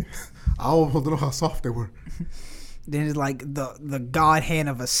I don't know how soft they were. then it's like the god hand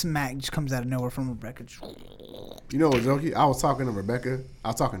of a smack just comes out of nowhere from Rebecca. You know what, Jokey? I was talking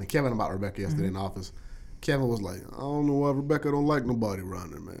to Kevin about Rebecca yesterday in the office. Kevin was like, I don't know why Rebecca don't like nobody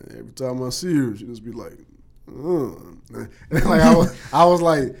around her, man. Every time I see her, she just be like, And like I was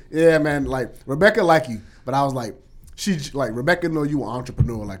like, yeah, man, like Rebecca like you, but I was like, Rebecca know you an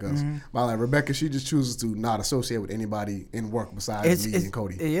entrepreneur like us, but like Rebecca, she just chooses to not associate with anybody in work besides me and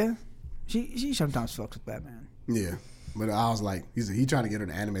Cody. Yeah, she sometimes fucks with Batman. Yeah, but I was like, he trying to get her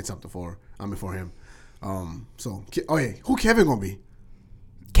to animate something for him. Who Kevin gonna be?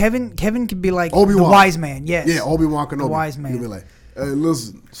 Kevin could be like Obi-Wan. the wise man. Yes. Yeah, Obi-Wan Kenobi. The wise man. He'll be like, hey,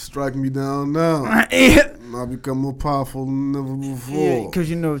 listen, strike me down now. I'll become more powerful than never before. Because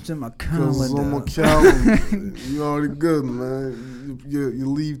it's in my Because on my calendar. calendar, you already good, man. Your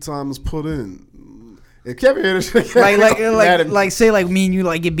leave time is put in. If Kevin hear this shit, like say like me and you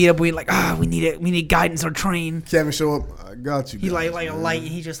like get beat up, we like we need guidance or train. Kevin show up, I got you. He guys, like a man. light,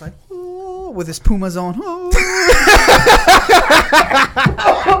 and he just like with his Pumas on.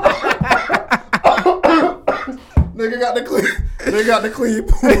 Nigga got the clean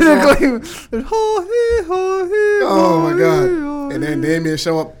Pumas on. Oh my god! And then Damien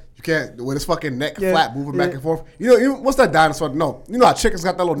show up. You can't with his fucking neck flap moving back and forth. You know what's that dinosaur? No, you know how chickens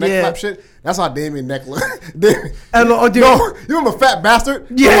got that little neck flap shit. That's how Damien neck look. You remember Fat Bastard?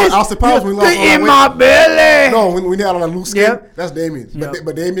 Yes. Austin Powers when he lost all that in weight? my belly. No, when he had all that loose skin. Yep. That's Damien. Yep.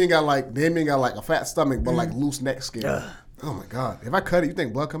 But Damien got like a fat stomach, but like loose neck skin. Oh my god! If I cut it, you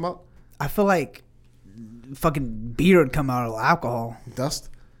think blood come out? I feel like fucking beard come out of alcohol. Dust?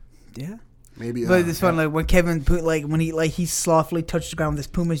 Yeah. Maybe. But it's fun, like when Kevin put when he slothfully touched the ground with his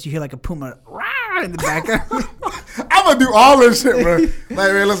Pumas, you hear like a Puma rah in the background. I'm gonna do all this shit, bro. Like,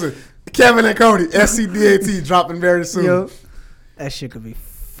 man, listen, Kevin and Cody, SCDAT dropping very soon. Yo, that shit could be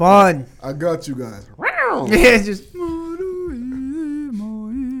fun. I got you guys. Yeah, it's just.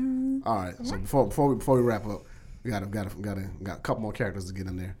 All right, so before we wrap up, we got a couple more characters to get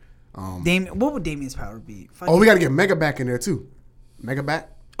in there. Damien, what would Damien's power be? We got to get Mega back in there too. Mega back.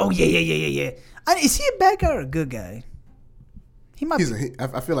 Oh yeah. Is he a bad guy or a good guy? He might.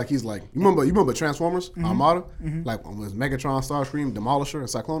 I feel like he's like you remember Transformers Armada, like with Megatron, Starscream, Demolisher, and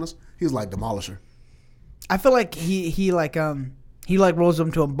Cyclonus. He's like Demolisher. I feel like he rolls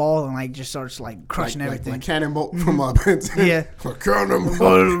up to a ball and like just starts like crushing everything. Like Cannonbolt from Ben 10. Yeah.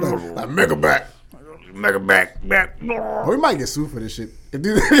 Cannonbolt. Like Mega back. Or we might get sued for this shit. If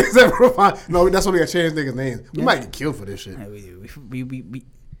these ever find, no, that's why we got to change niggas' names. We might get killed for this shit. Yeah,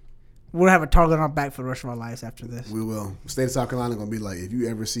 we'll have a target on our back for the rest of our lives after this. We will. State of South Carolina gonna be like, if you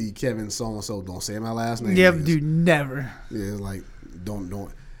ever see Kevin so and so, don't say my last name. Yep, dude, never. Yeah, it's like don't.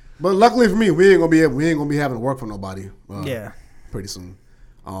 But luckily for me, we ain't gonna be having to work for nobody. Pretty soon.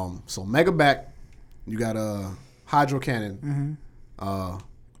 So Mega back, you got Hydro Cannon.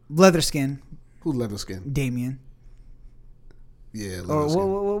 Leather skin. Who's Leather Skin? Damien. Yeah. Or Leather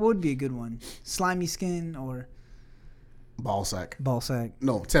Skin. what would be a good one? Slimy skin or Ball sack. ball sack?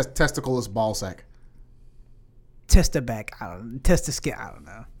 No, testicle is ball sack. Testa back. I don't know. Testa skin. I don't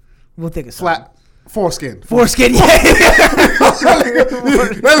know. We'll think of something. Flat foreskin. Foreskin. Yeah. You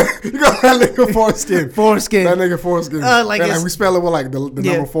got that nigga foreskin. Foreskin. That nigga foreskin. Like we spell it with like the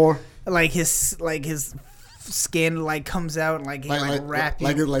number 4. Like his skin like comes out and like he wrap you.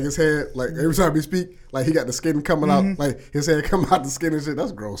 Like his head, like every time he speak, like he got the skin coming out, like his head come out the skin and shit.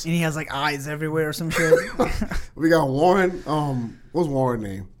 That's gross. And he has like eyes everywhere or some shit. We got Warren. What's Warren's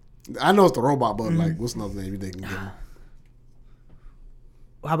name? I know it's the robot, but like, what's another name they can give him?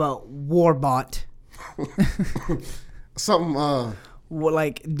 How about Warbot? Something.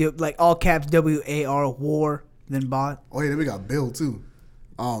 Like all caps WAR war then bot. Oh yeah, then we got Bill too.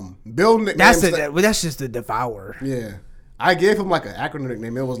 Bill nickname. That's just the Devourer. Yeah, I gave him like an acronym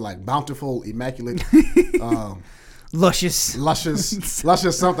nickname. It was like Bountiful, Immaculate, Luscious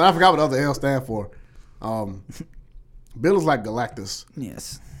something. I forgot what the other L stand for. Bill is like Galactus.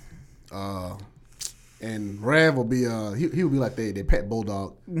 Yes. And Rev will be he would be like they pet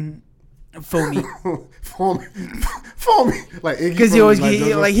bulldog. Foamy. Foamy. Like because he always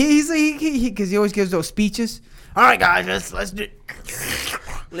because he always gives those speeches. All right, guys, let's do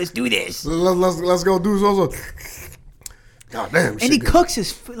this. Let's go do so. God damn. And he cooks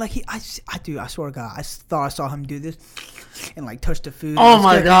his food like I swear to God, I thought I saw him do this and like touch the food. Oh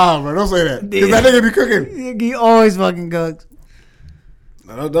my God, bro! Don't say that. Cause that nigga be cooking. He always fucking cooks.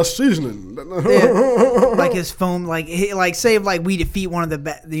 That's seasoning. Yeah. Like his foam, say if like we defeat one of the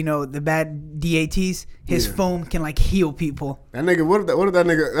bad DATs, his foam can like heal people. That nigga, what if that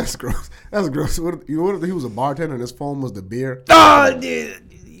nigga? That's gross. That's gross. What if he was a bartender and his foam was the beer? Oh, dude.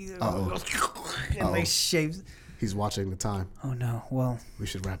 And like shapes. He's watching the time. Oh no. Well, we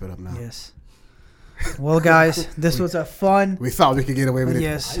should wrap it up now. Yes. Well, guys, this was a fun. We thought we could get away with it.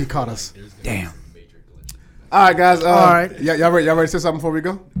 Yes. He caught us. Damn. All right, guys. All right. Y'all ready to say something before we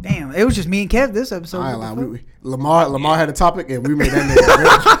go? Damn, it was just me and Kev this episode. I ain't lying. Lamar had a topic, and we made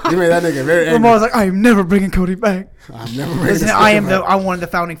that nigga very angry. Lamar was like, "I am never bringing Cody back." I'm never bringing. Listen, I'm one of the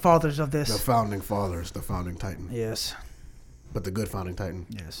founding fathers of this. The founding fathers, the founding titan. Yes. But the good founding titan.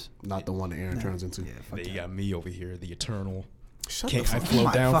 Yes. Not the one that Aaron turns into. Yeah, you got me over here, the eternal. Can't I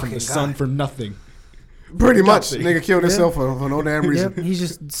float down from the sun for nothing? Pretty much, nigga killed himself for no damn reason. Yep. He's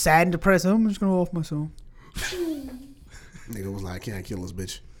just sad and depressed. I'm just gonna off myself. Nigga was like, I can't kill this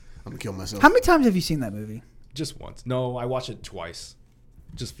bitch. I'm gonna kill myself. How many times have you seen that movie? Just once. No, I watched it twice.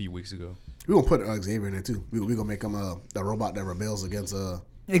 Just a few weeks ago. We gonna put Xavier in there too. We gonna make him the robot that rebels against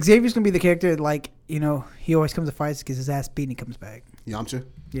Xavier's gonna be the character he always comes to fights, gets his ass beat and he comes back. Yamcha.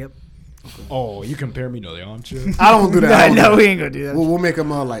 Yep. Okay. Oh, you compare me to Yamcha? I don't do that. No, we ain't gonna do that. We'll make him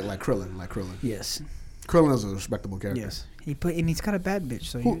like Krillin. Yes. Krillin is a respectable character. Yes. And he's got a bad bitch.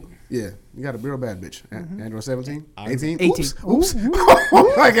 So yeah, you got a real bad bitch. Android 17, 18, 18. Oops.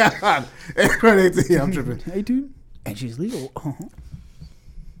 Oh my God. Android 18. I'm tripping. 18, and she's legal.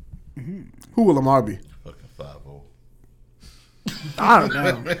 Who will Lamar be? Fucking 5-0. I don't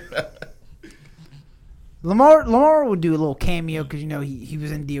know. Lamar would do a little cameo because he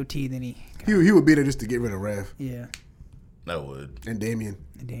was in DOT. Then he would be there just to get rid of Rev. Yeah. I would. And Damien.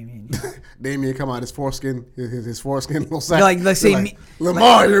 Yeah. Damien come out his foreskin, his foreskin little sack. Like say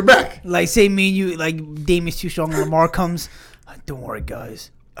Lamar, you're back. Like say me and you, like Damien's too strong. And Lamar comes. Don't worry,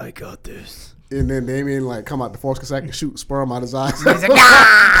 guys. I got this. And then Damien come out the foreskin sack and shoot sperm out his eyes. He's like,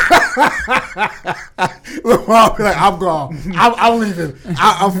 Lamar be like, I'm gone. I'm leaving.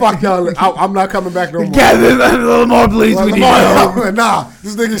 I'm fuck y'all. I'm not coming back no more. Gavin, Lamar, please. We need help. Nah,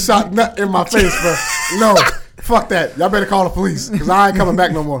 this nigga shot nut in my face, bro. No. Fuck that. Y'all better call the police because I ain't coming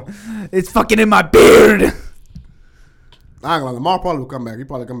back no more. It's fucking in my beard. I ain't gonna lie. Lamar probably will come back. He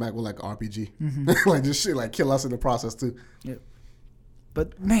probably come back with like RPG. Like just shit, like kill us in the process too. Yep.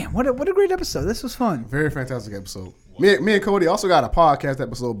 But man, what a great episode. This was fun. Very fantastic episode. Me and Cody also got a podcast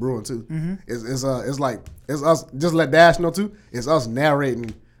episode brewing too. It's us, just let Dash know too. It's us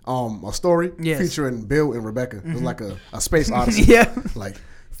narrating a story featuring Bill and Rebecca. It's like a space odyssey. Yeah. Like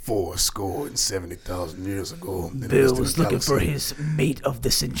 70,000 years ago, Bill was looking for his mate of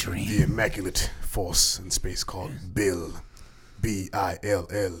the century. The immaculate force in space called Bill.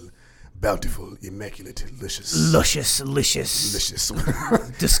 Bill. Bountiful, immaculate, delicious. Luscious.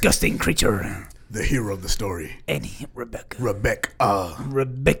 Disgusting creature. The hero of the story. And Rebecca.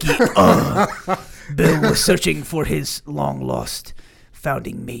 Bill was searching for his long-lost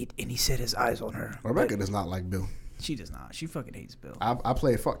founding mate, and he set his eyes on her. Rebecca does not like Bill. She does not. She fucking hates Bill. I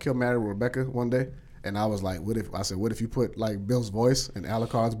played Fuck, Kill, Marry with Rebecca one day, and I was like, what if you put like Bill's voice in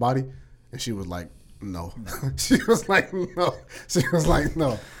Alucard's body? And she was like, no. She was like,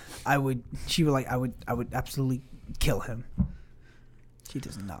 no. I would absolutely kill him. She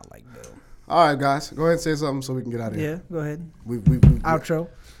does not like Bill. All right, guys, go ahead and say something so we can get out of here. Yeah, go ahead. We Outro.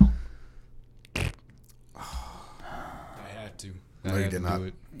 I had to. No, you did not. Do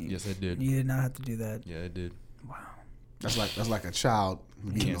it. Yes, I did. You did not have to do that. Yeah, I did. Wow. That's like a child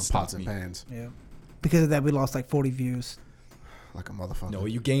beating on pots and pans. Yeah. Because of that, we lost like 40 views. Like a motherfucker. No,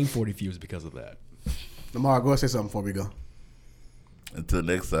 you gained 40 views because of that. Lamar, go ahead and say something before we go. Until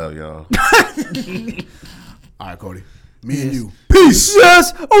next time, y'all. All right, Cody. Me and Yes. you. Peace.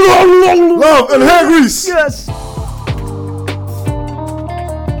 Yes. Love and hair grease. Yes.